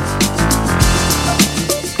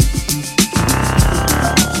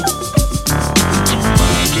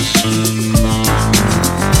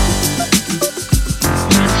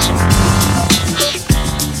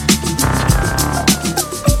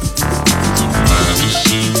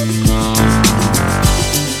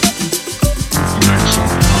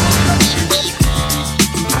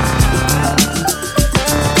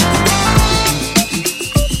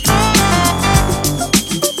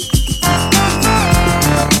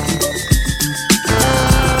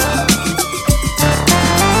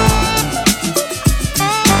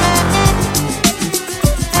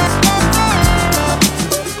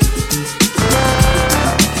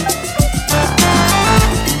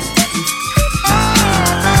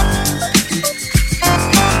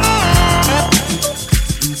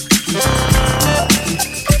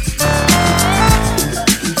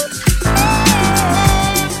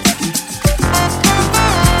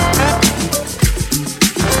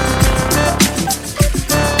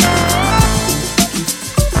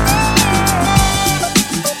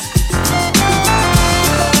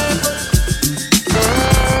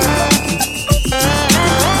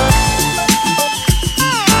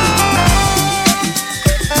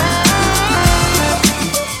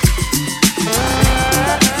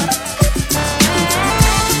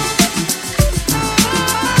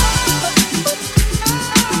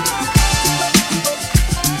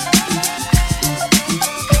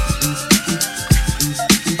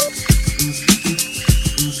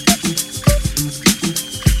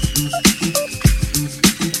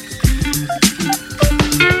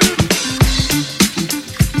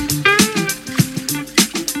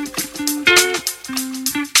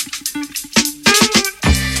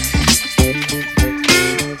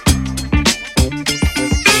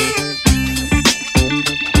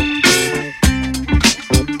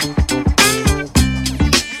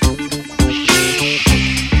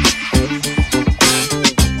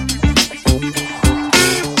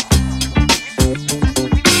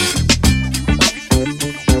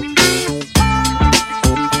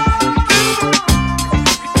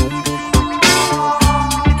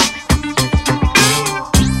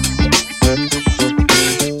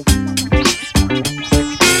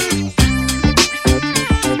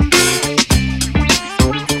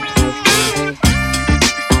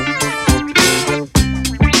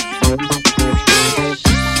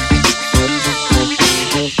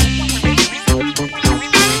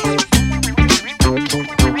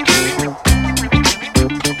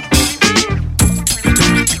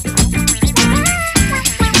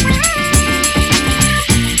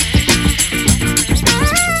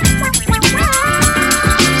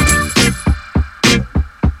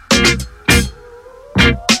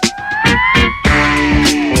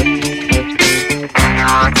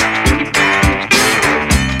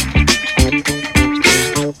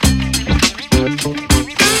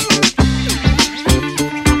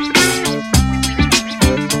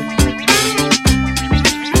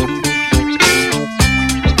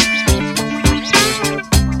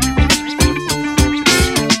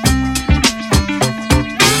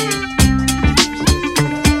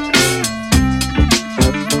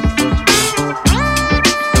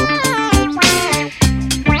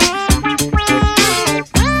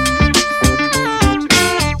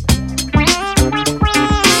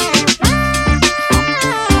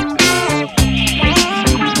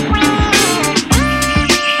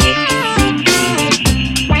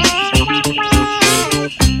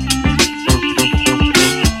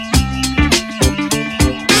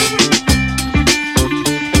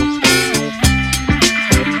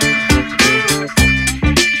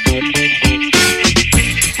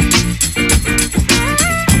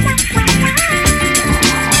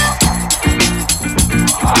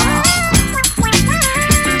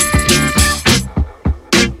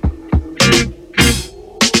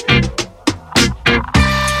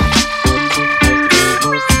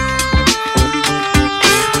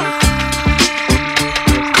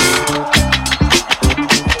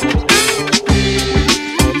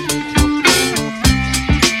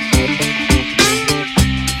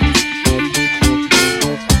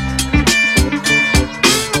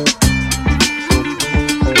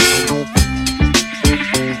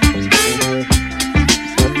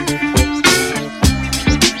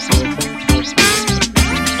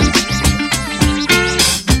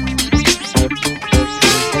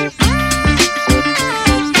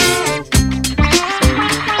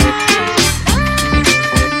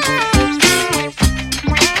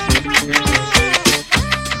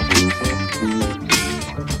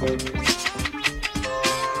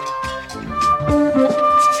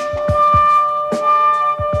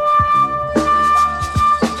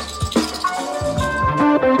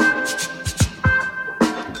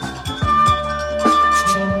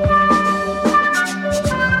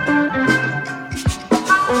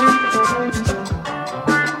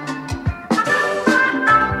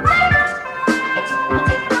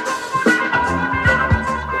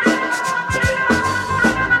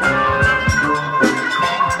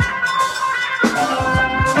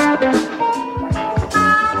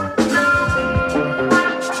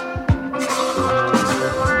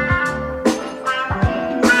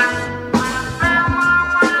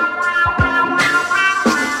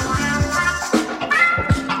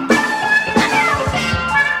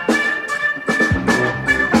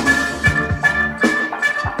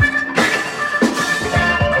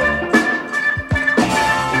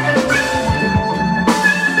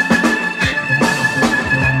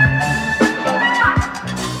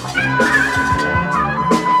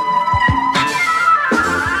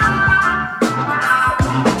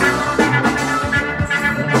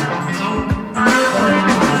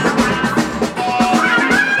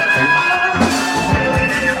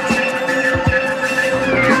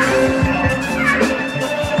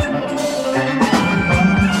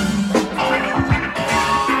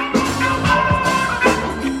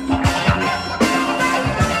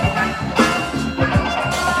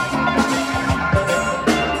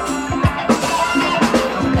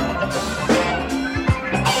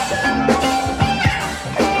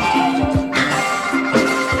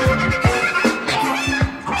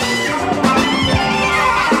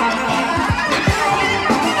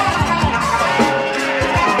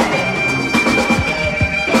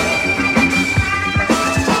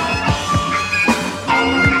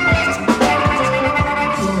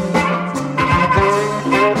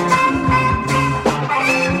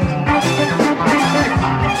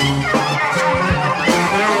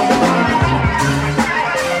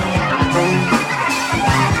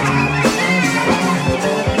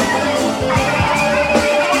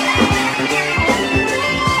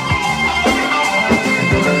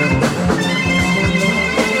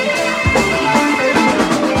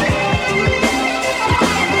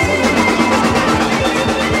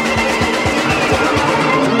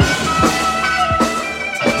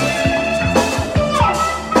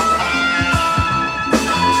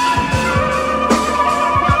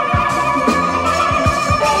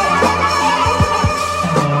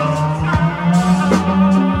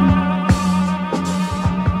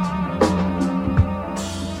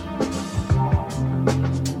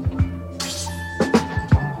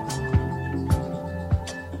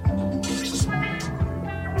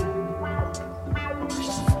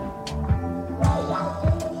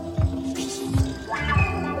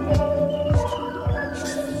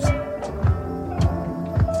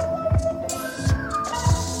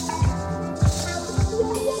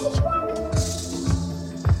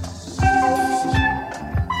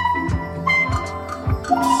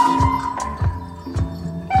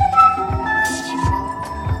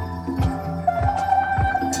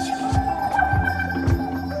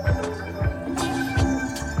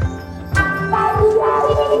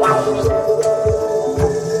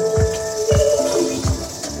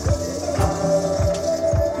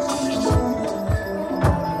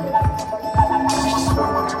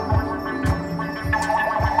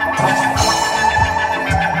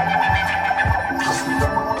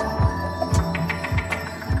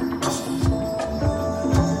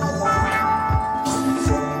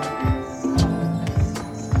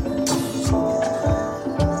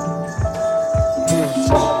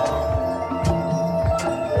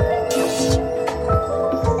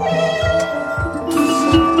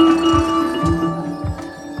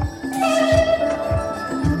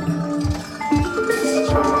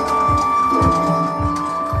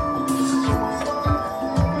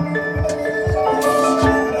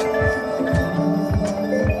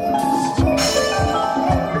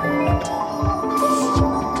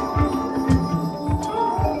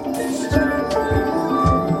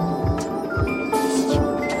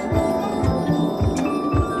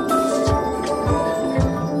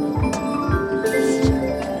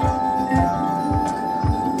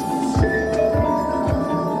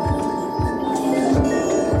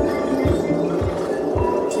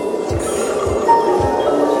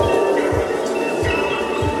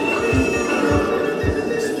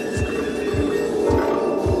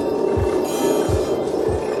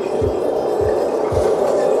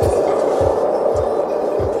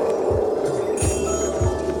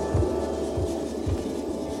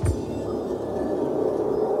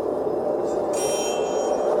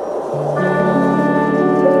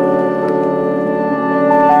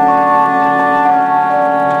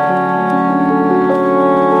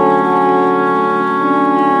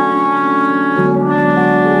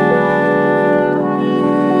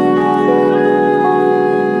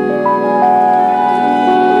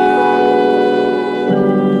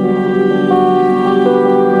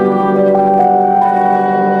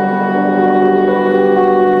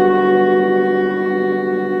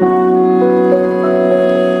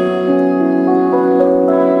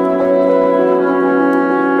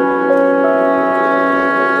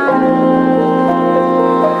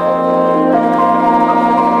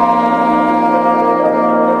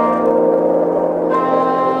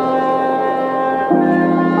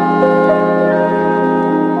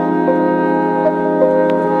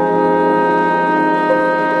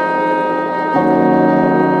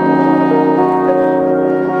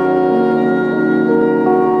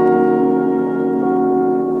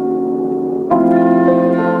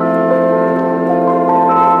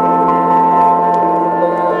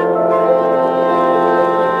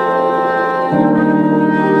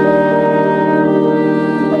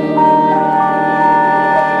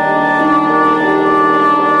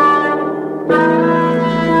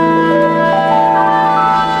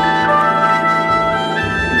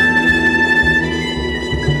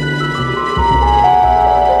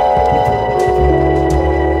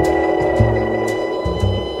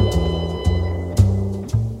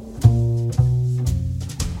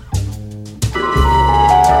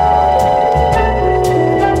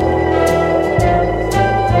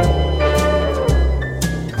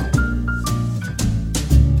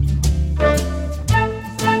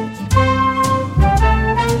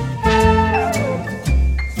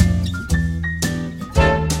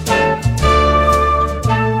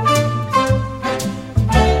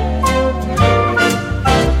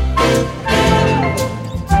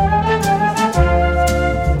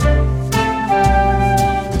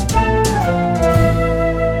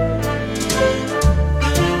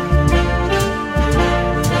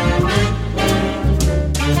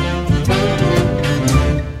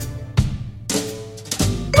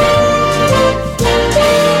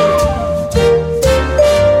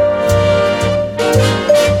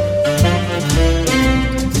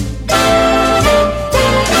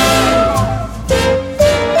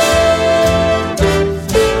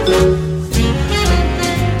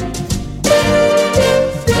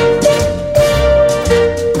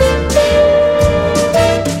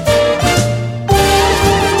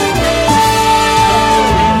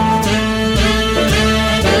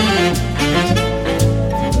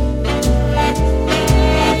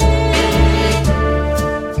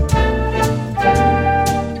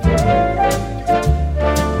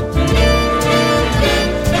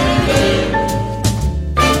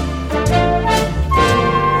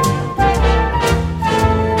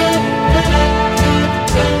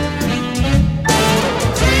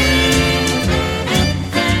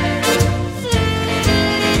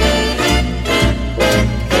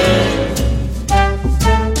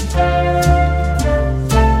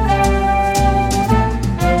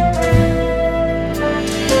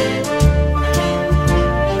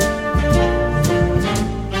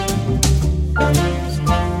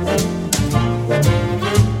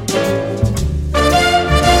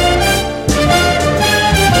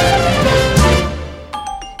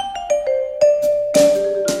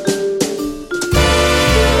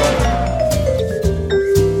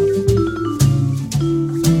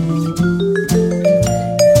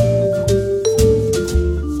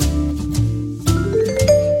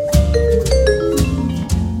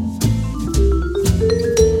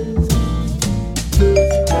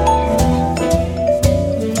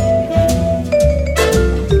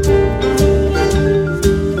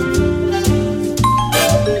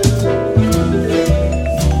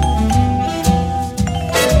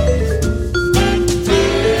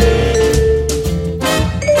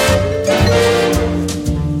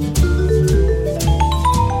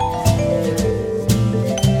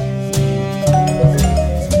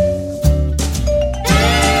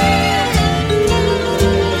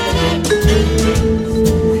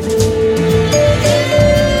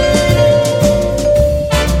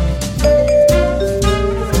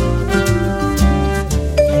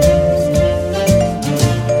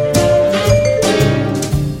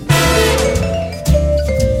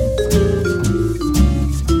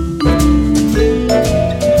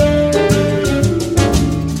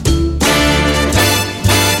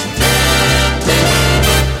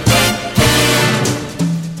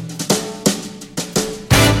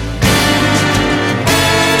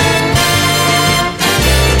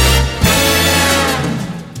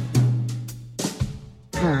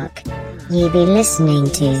 You be listening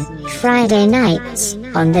to Friday Nights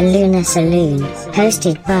on the Lunar Saloon,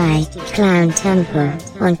 hosted by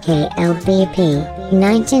Clowntempo on KLBP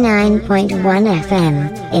 99.1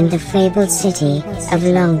 FM in the fabled city of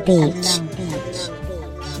Long Beach.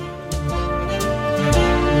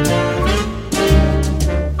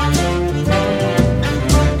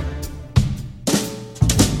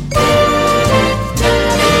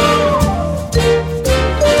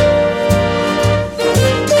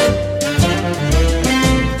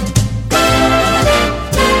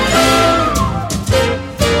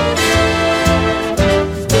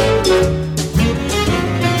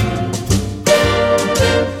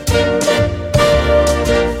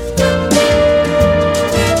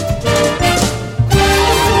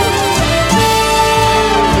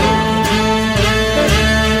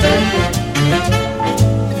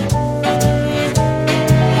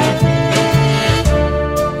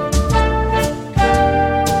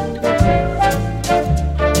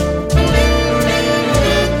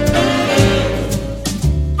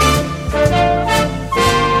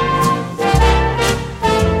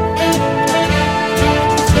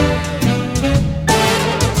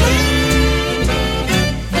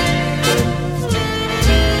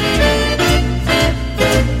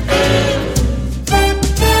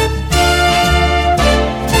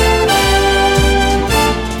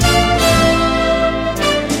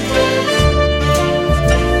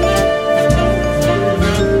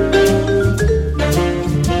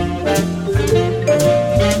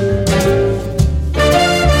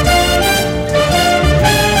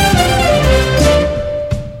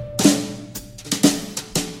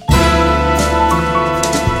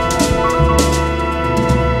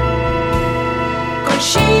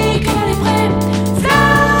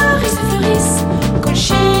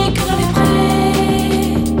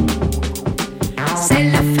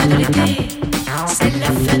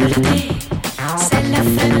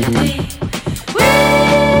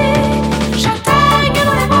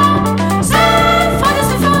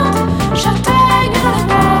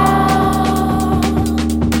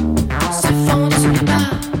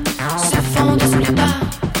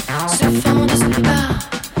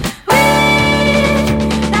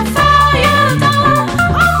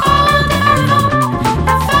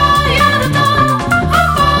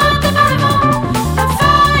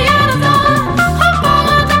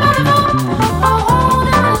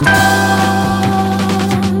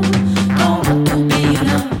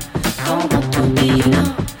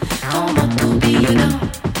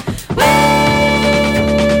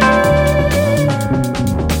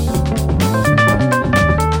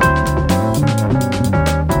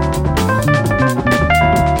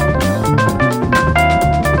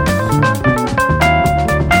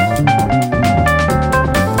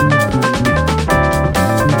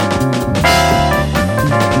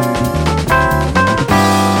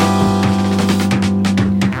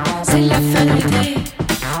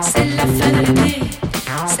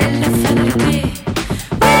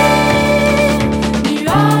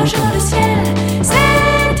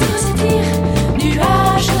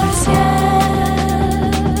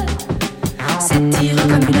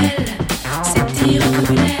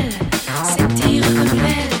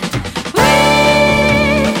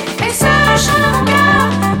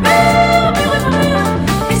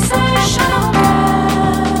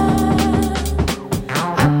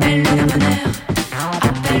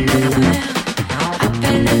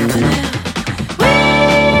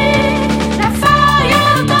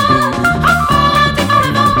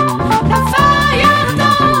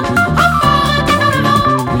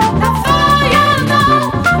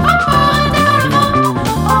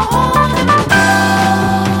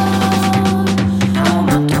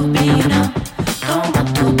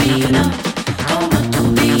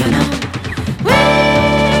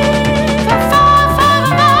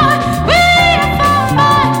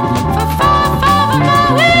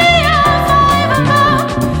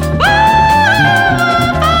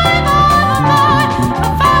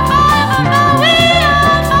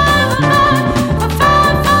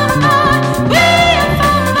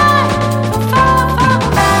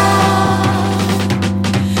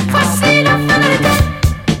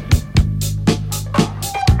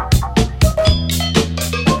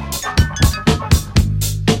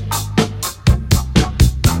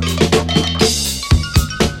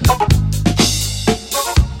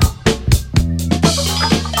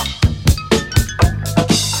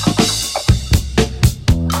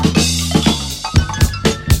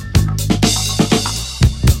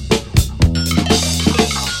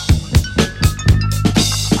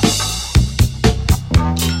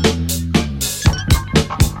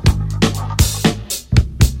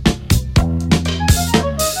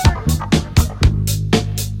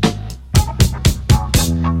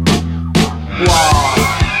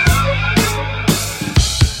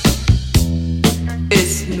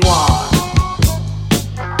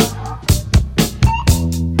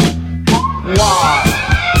 Noir.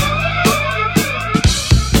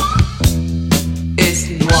 It's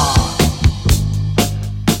noir.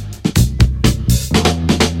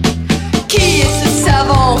 Qui est ce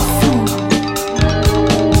savant fou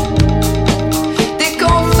des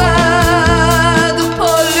confins de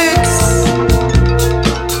Pollux,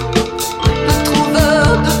 le trouveur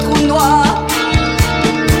de trous noirs,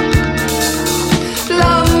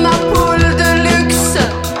 l'homme à poule de luxe,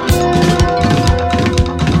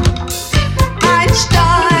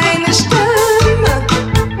 Einstein, je t'aime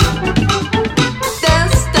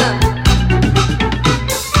d'instinct.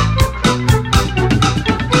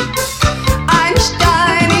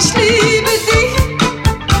 Einstein, ich liebe dich.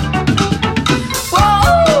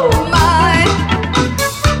 Wow, mein.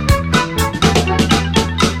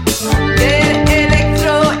 Der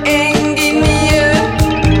Elektroingenieur,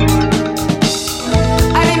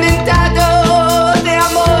 alimentador de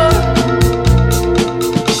amor,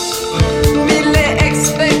 mille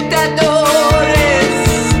espectadores,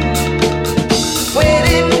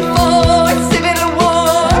 waiting for civil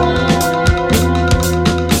war.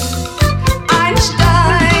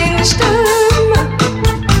 Einstein, ich t'aime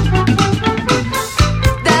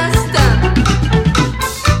d'instinct.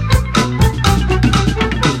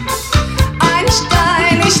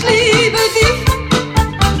 Einstein, ich liebe dich.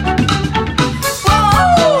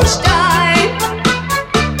 Wow, Stein.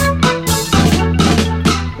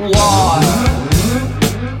 War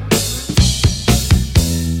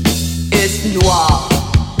ist noir.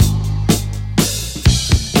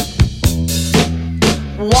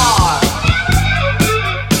 War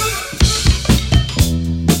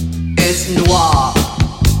ist noir.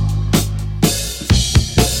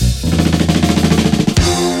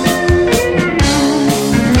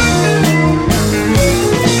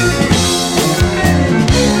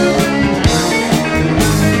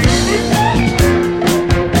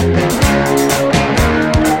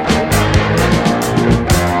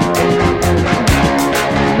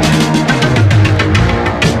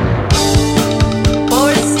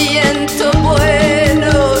 Por ciento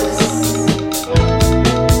buenos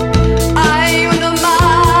hay uno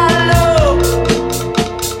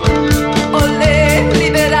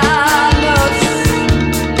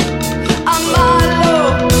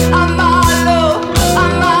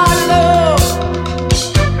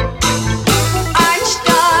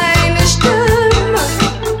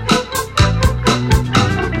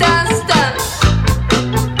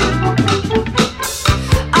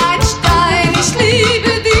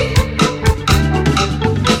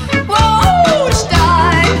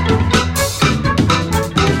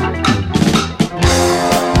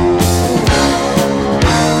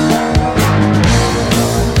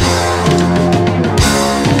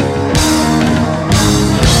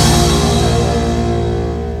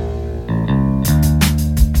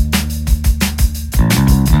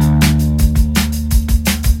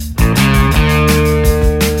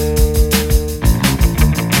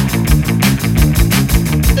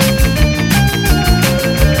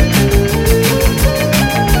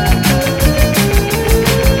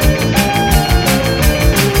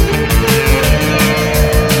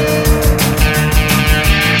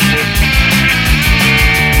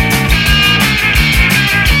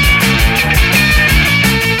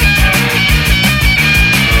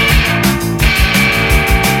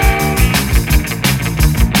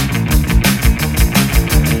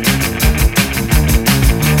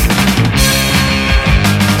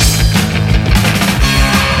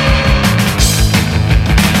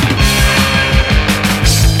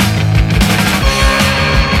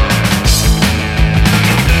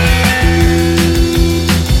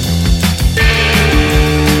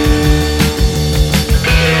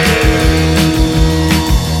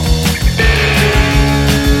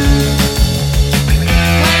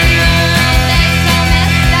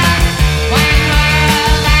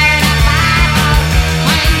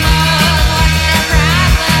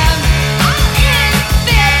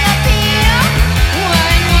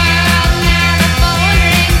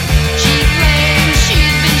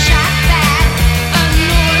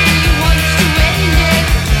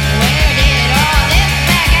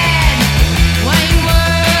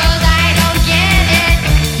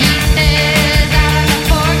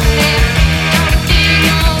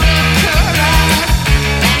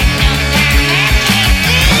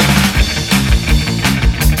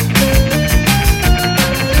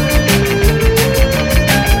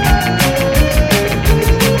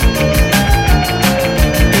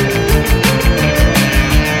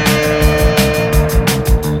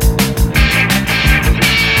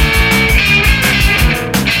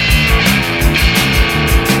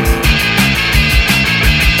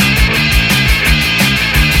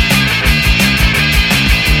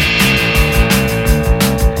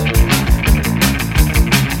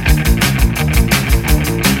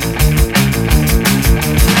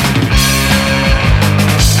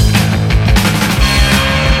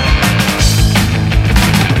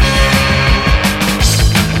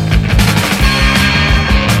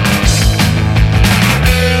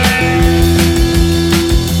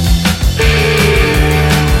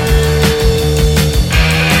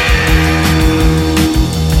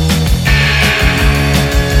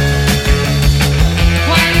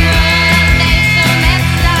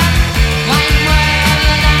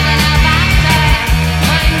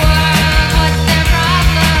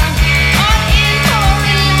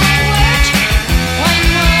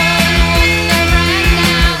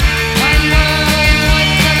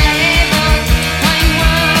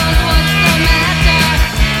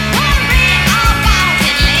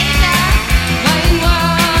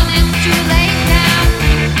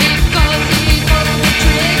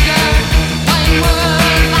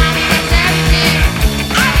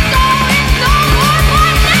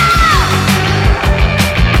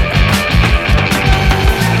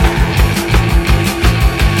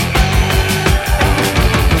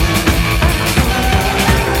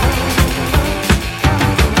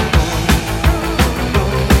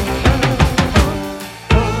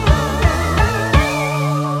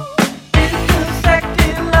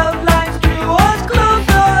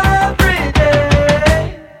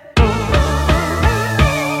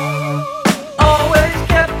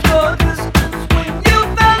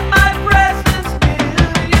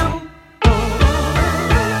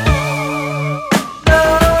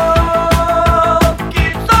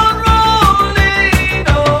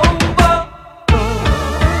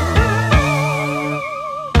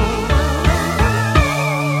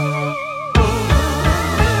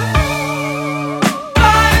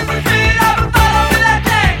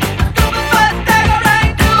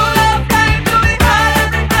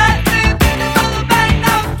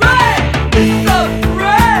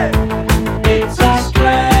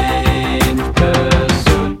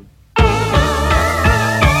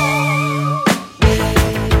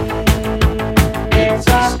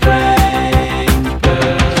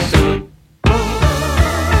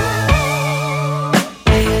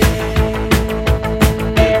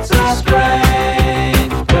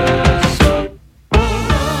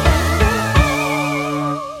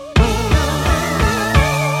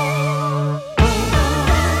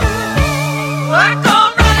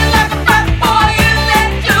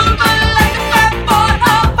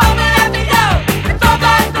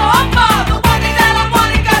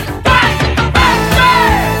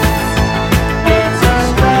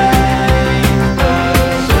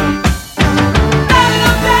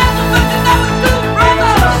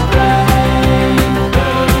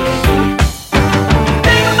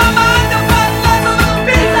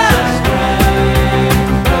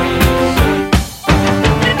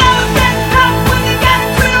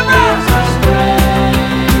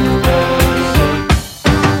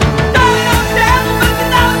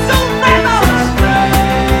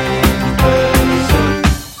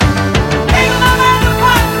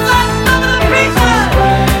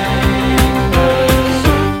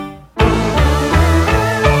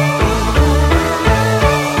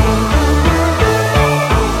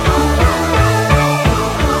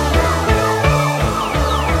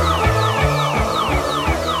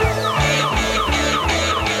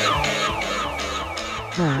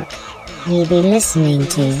will be listening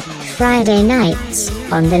to Friday Nights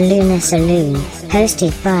on the Lunar Saloon,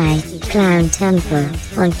 hosted by Clowntempo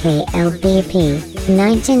on KLBP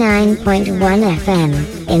 99.1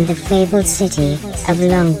 FM in the fabled city of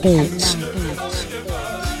Long Beach.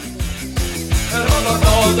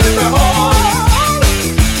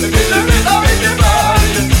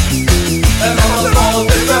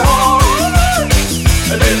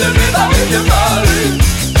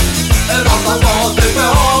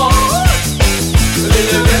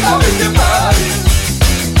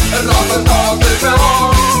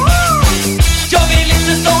 Jag vill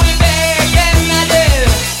inte stå i vägen när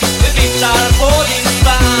du viftar på din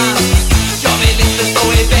svans. Jag vill inte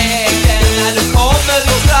stå i vägen när du kommer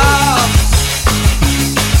fram.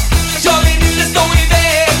 Jag vill inte stå i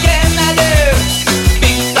vägen när du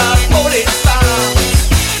viftar på din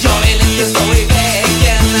svans. Jag vill inte stå i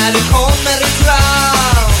vägen när du kommer fram.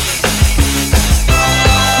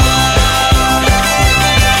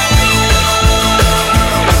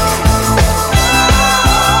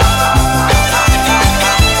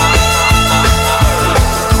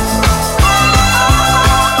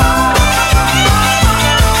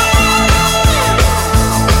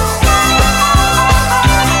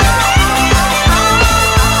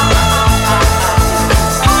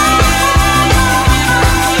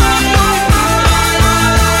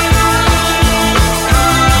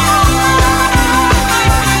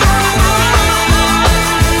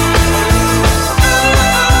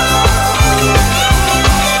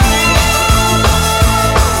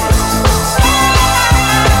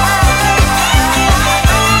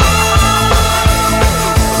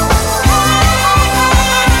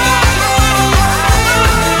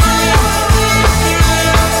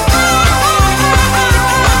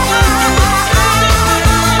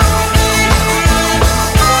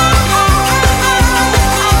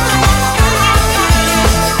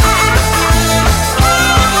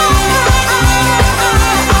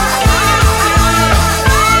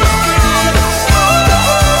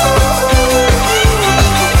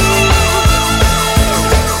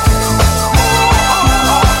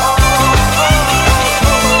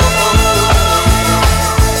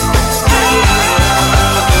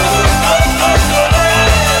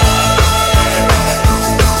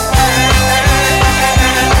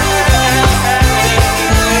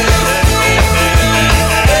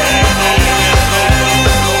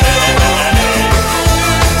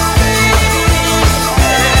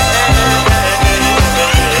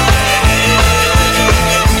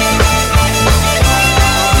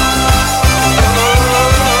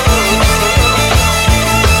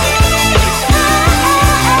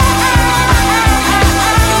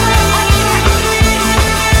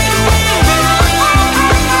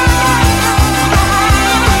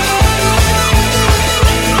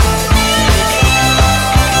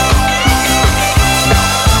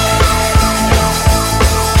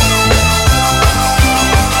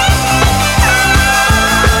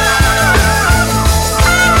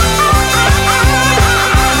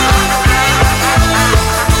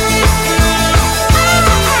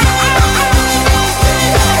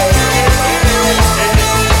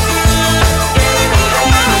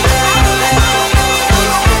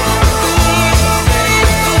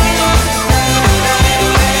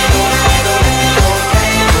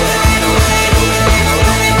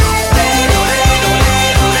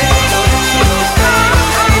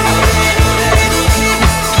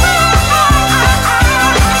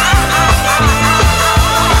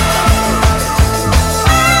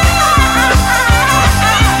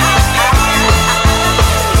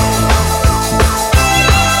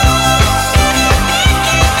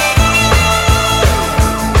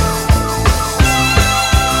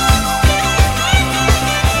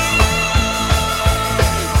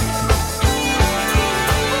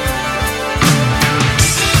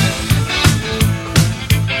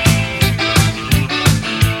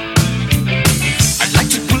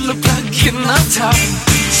 top,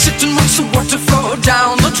 sit and watch the water flow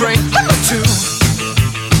down the drain. I like to,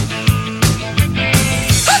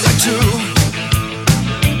 I like to,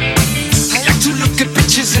 I like to look at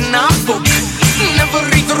pictures in our book. Never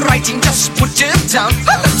read the writing, just put it down.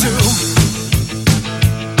 I like to,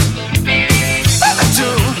 I like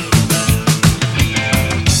to.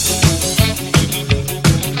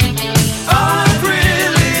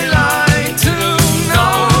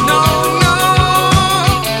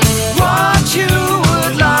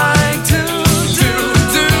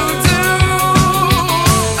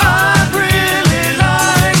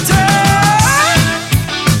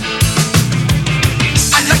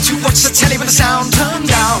 Sound turned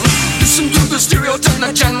down. Listen to the stereo, turn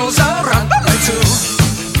the channels around.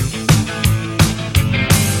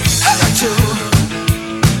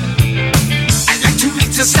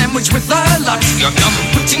 sandwich with a lot. You're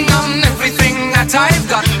putting on everything that I've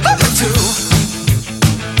got.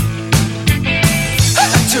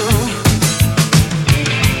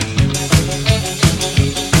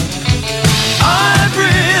 I'd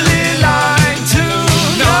really like to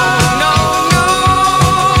know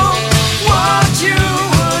what you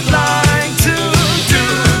would like to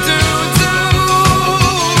do.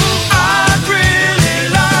 I'd really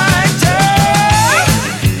like to.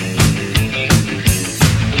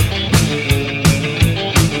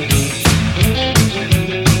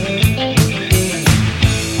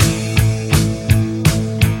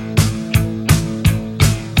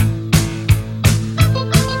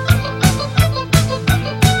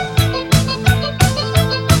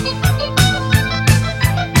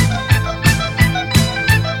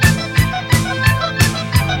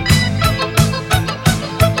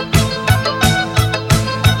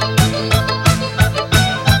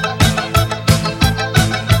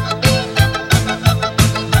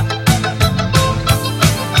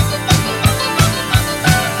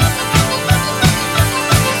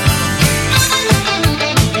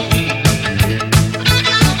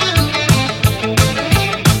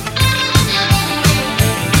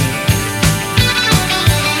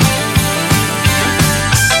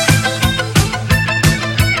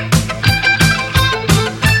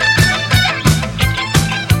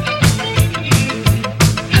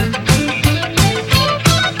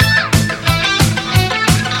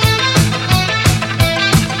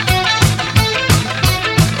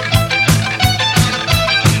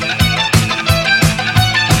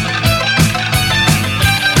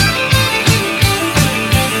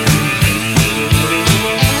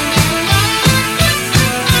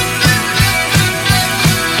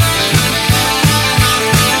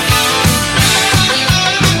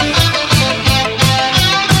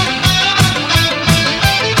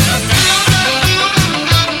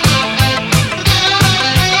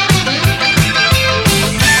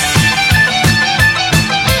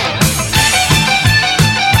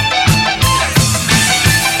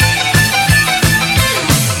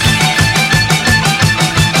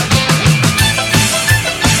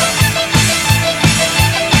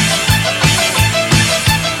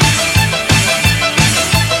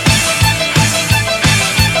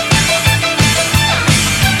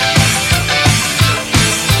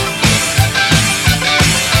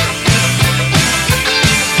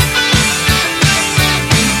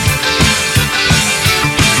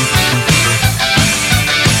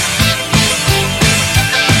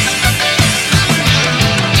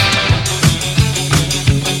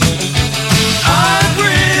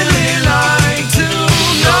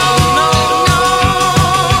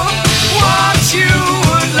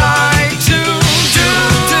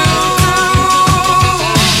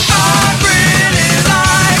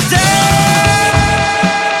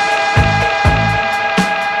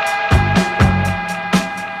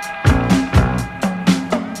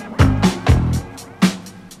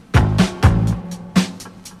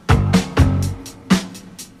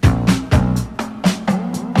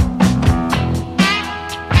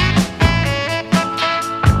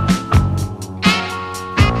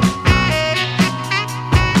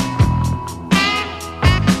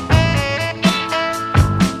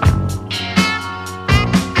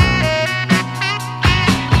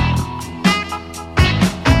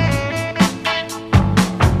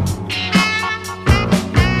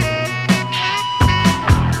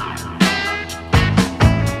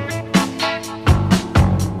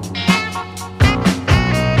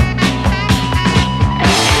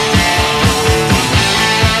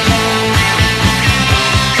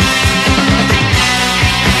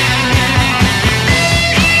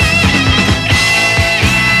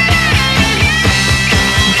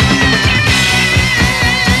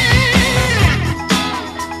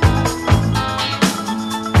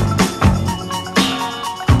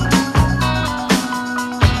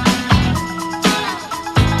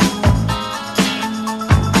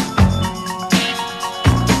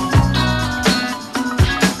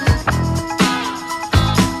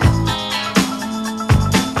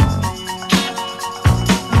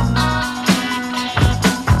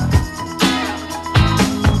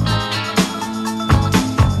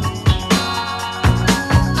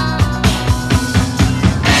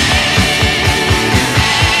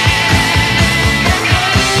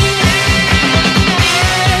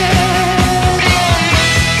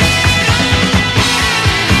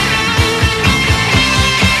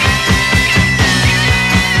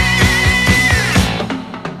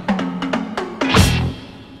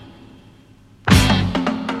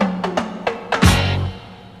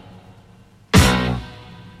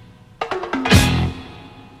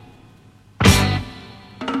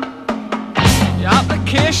 Your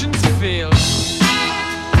application's failed.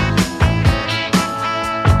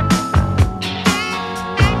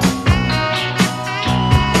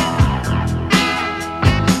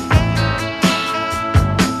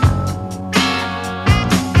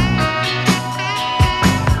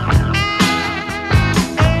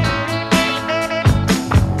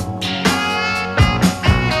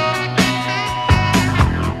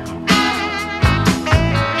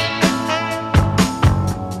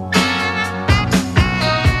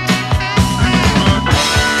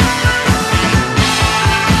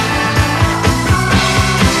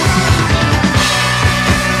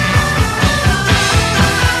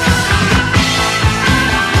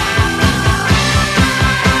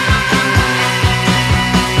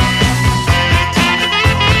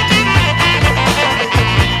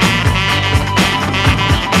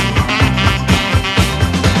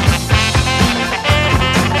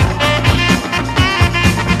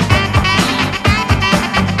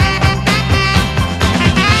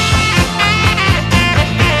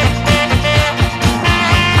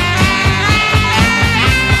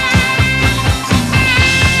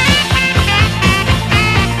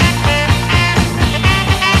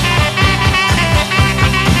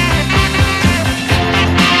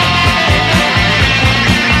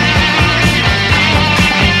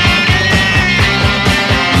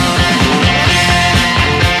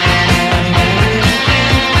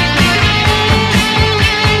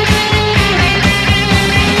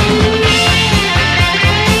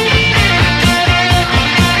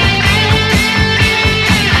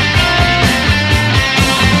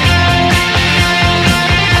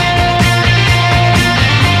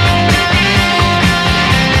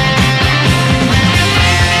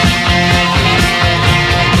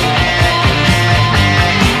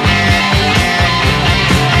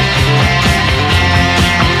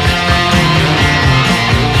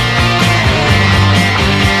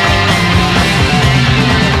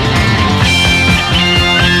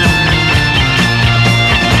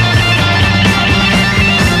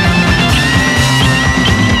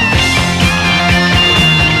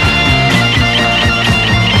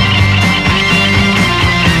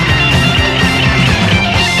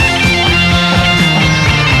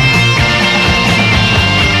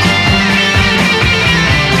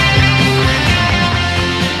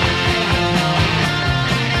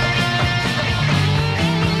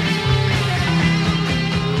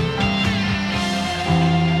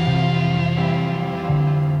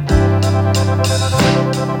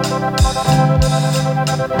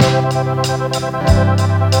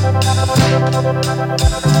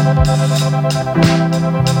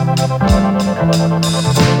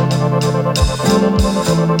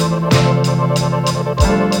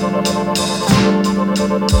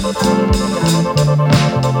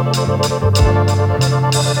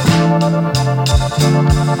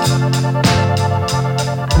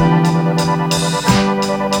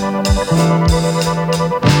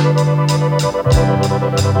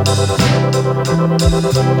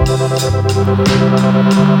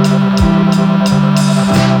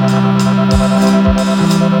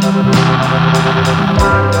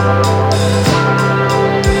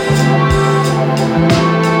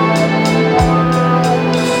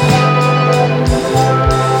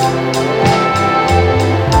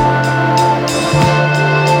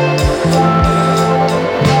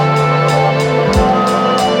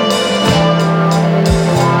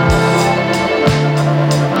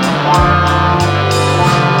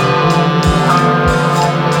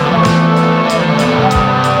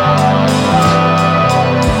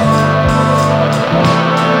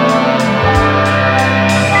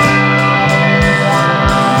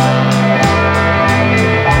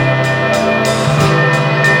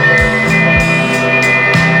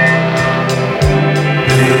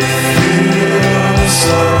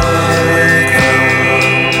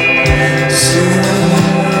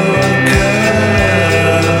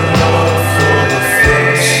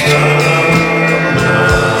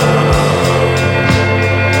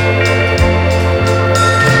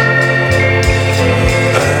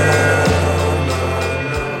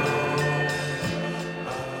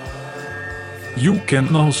 You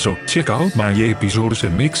can also check out my episodes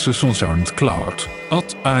and mixes on SoundCloud,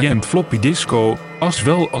 at I Am Floppy Disco, as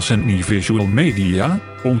well as any visual media,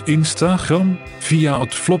 on Instagram, via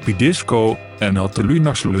 @floppydisco, and at the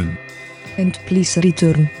Lunar Saloon. And please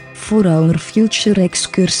return, for our future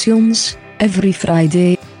excursions, every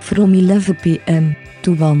Friday, from 11 p.m.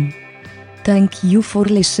 to 1. Thank you for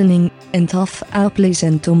listening, and have a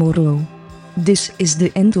pleasant tomorrow. This is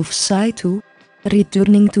the end of Side 2,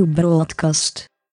 returning to broadcast.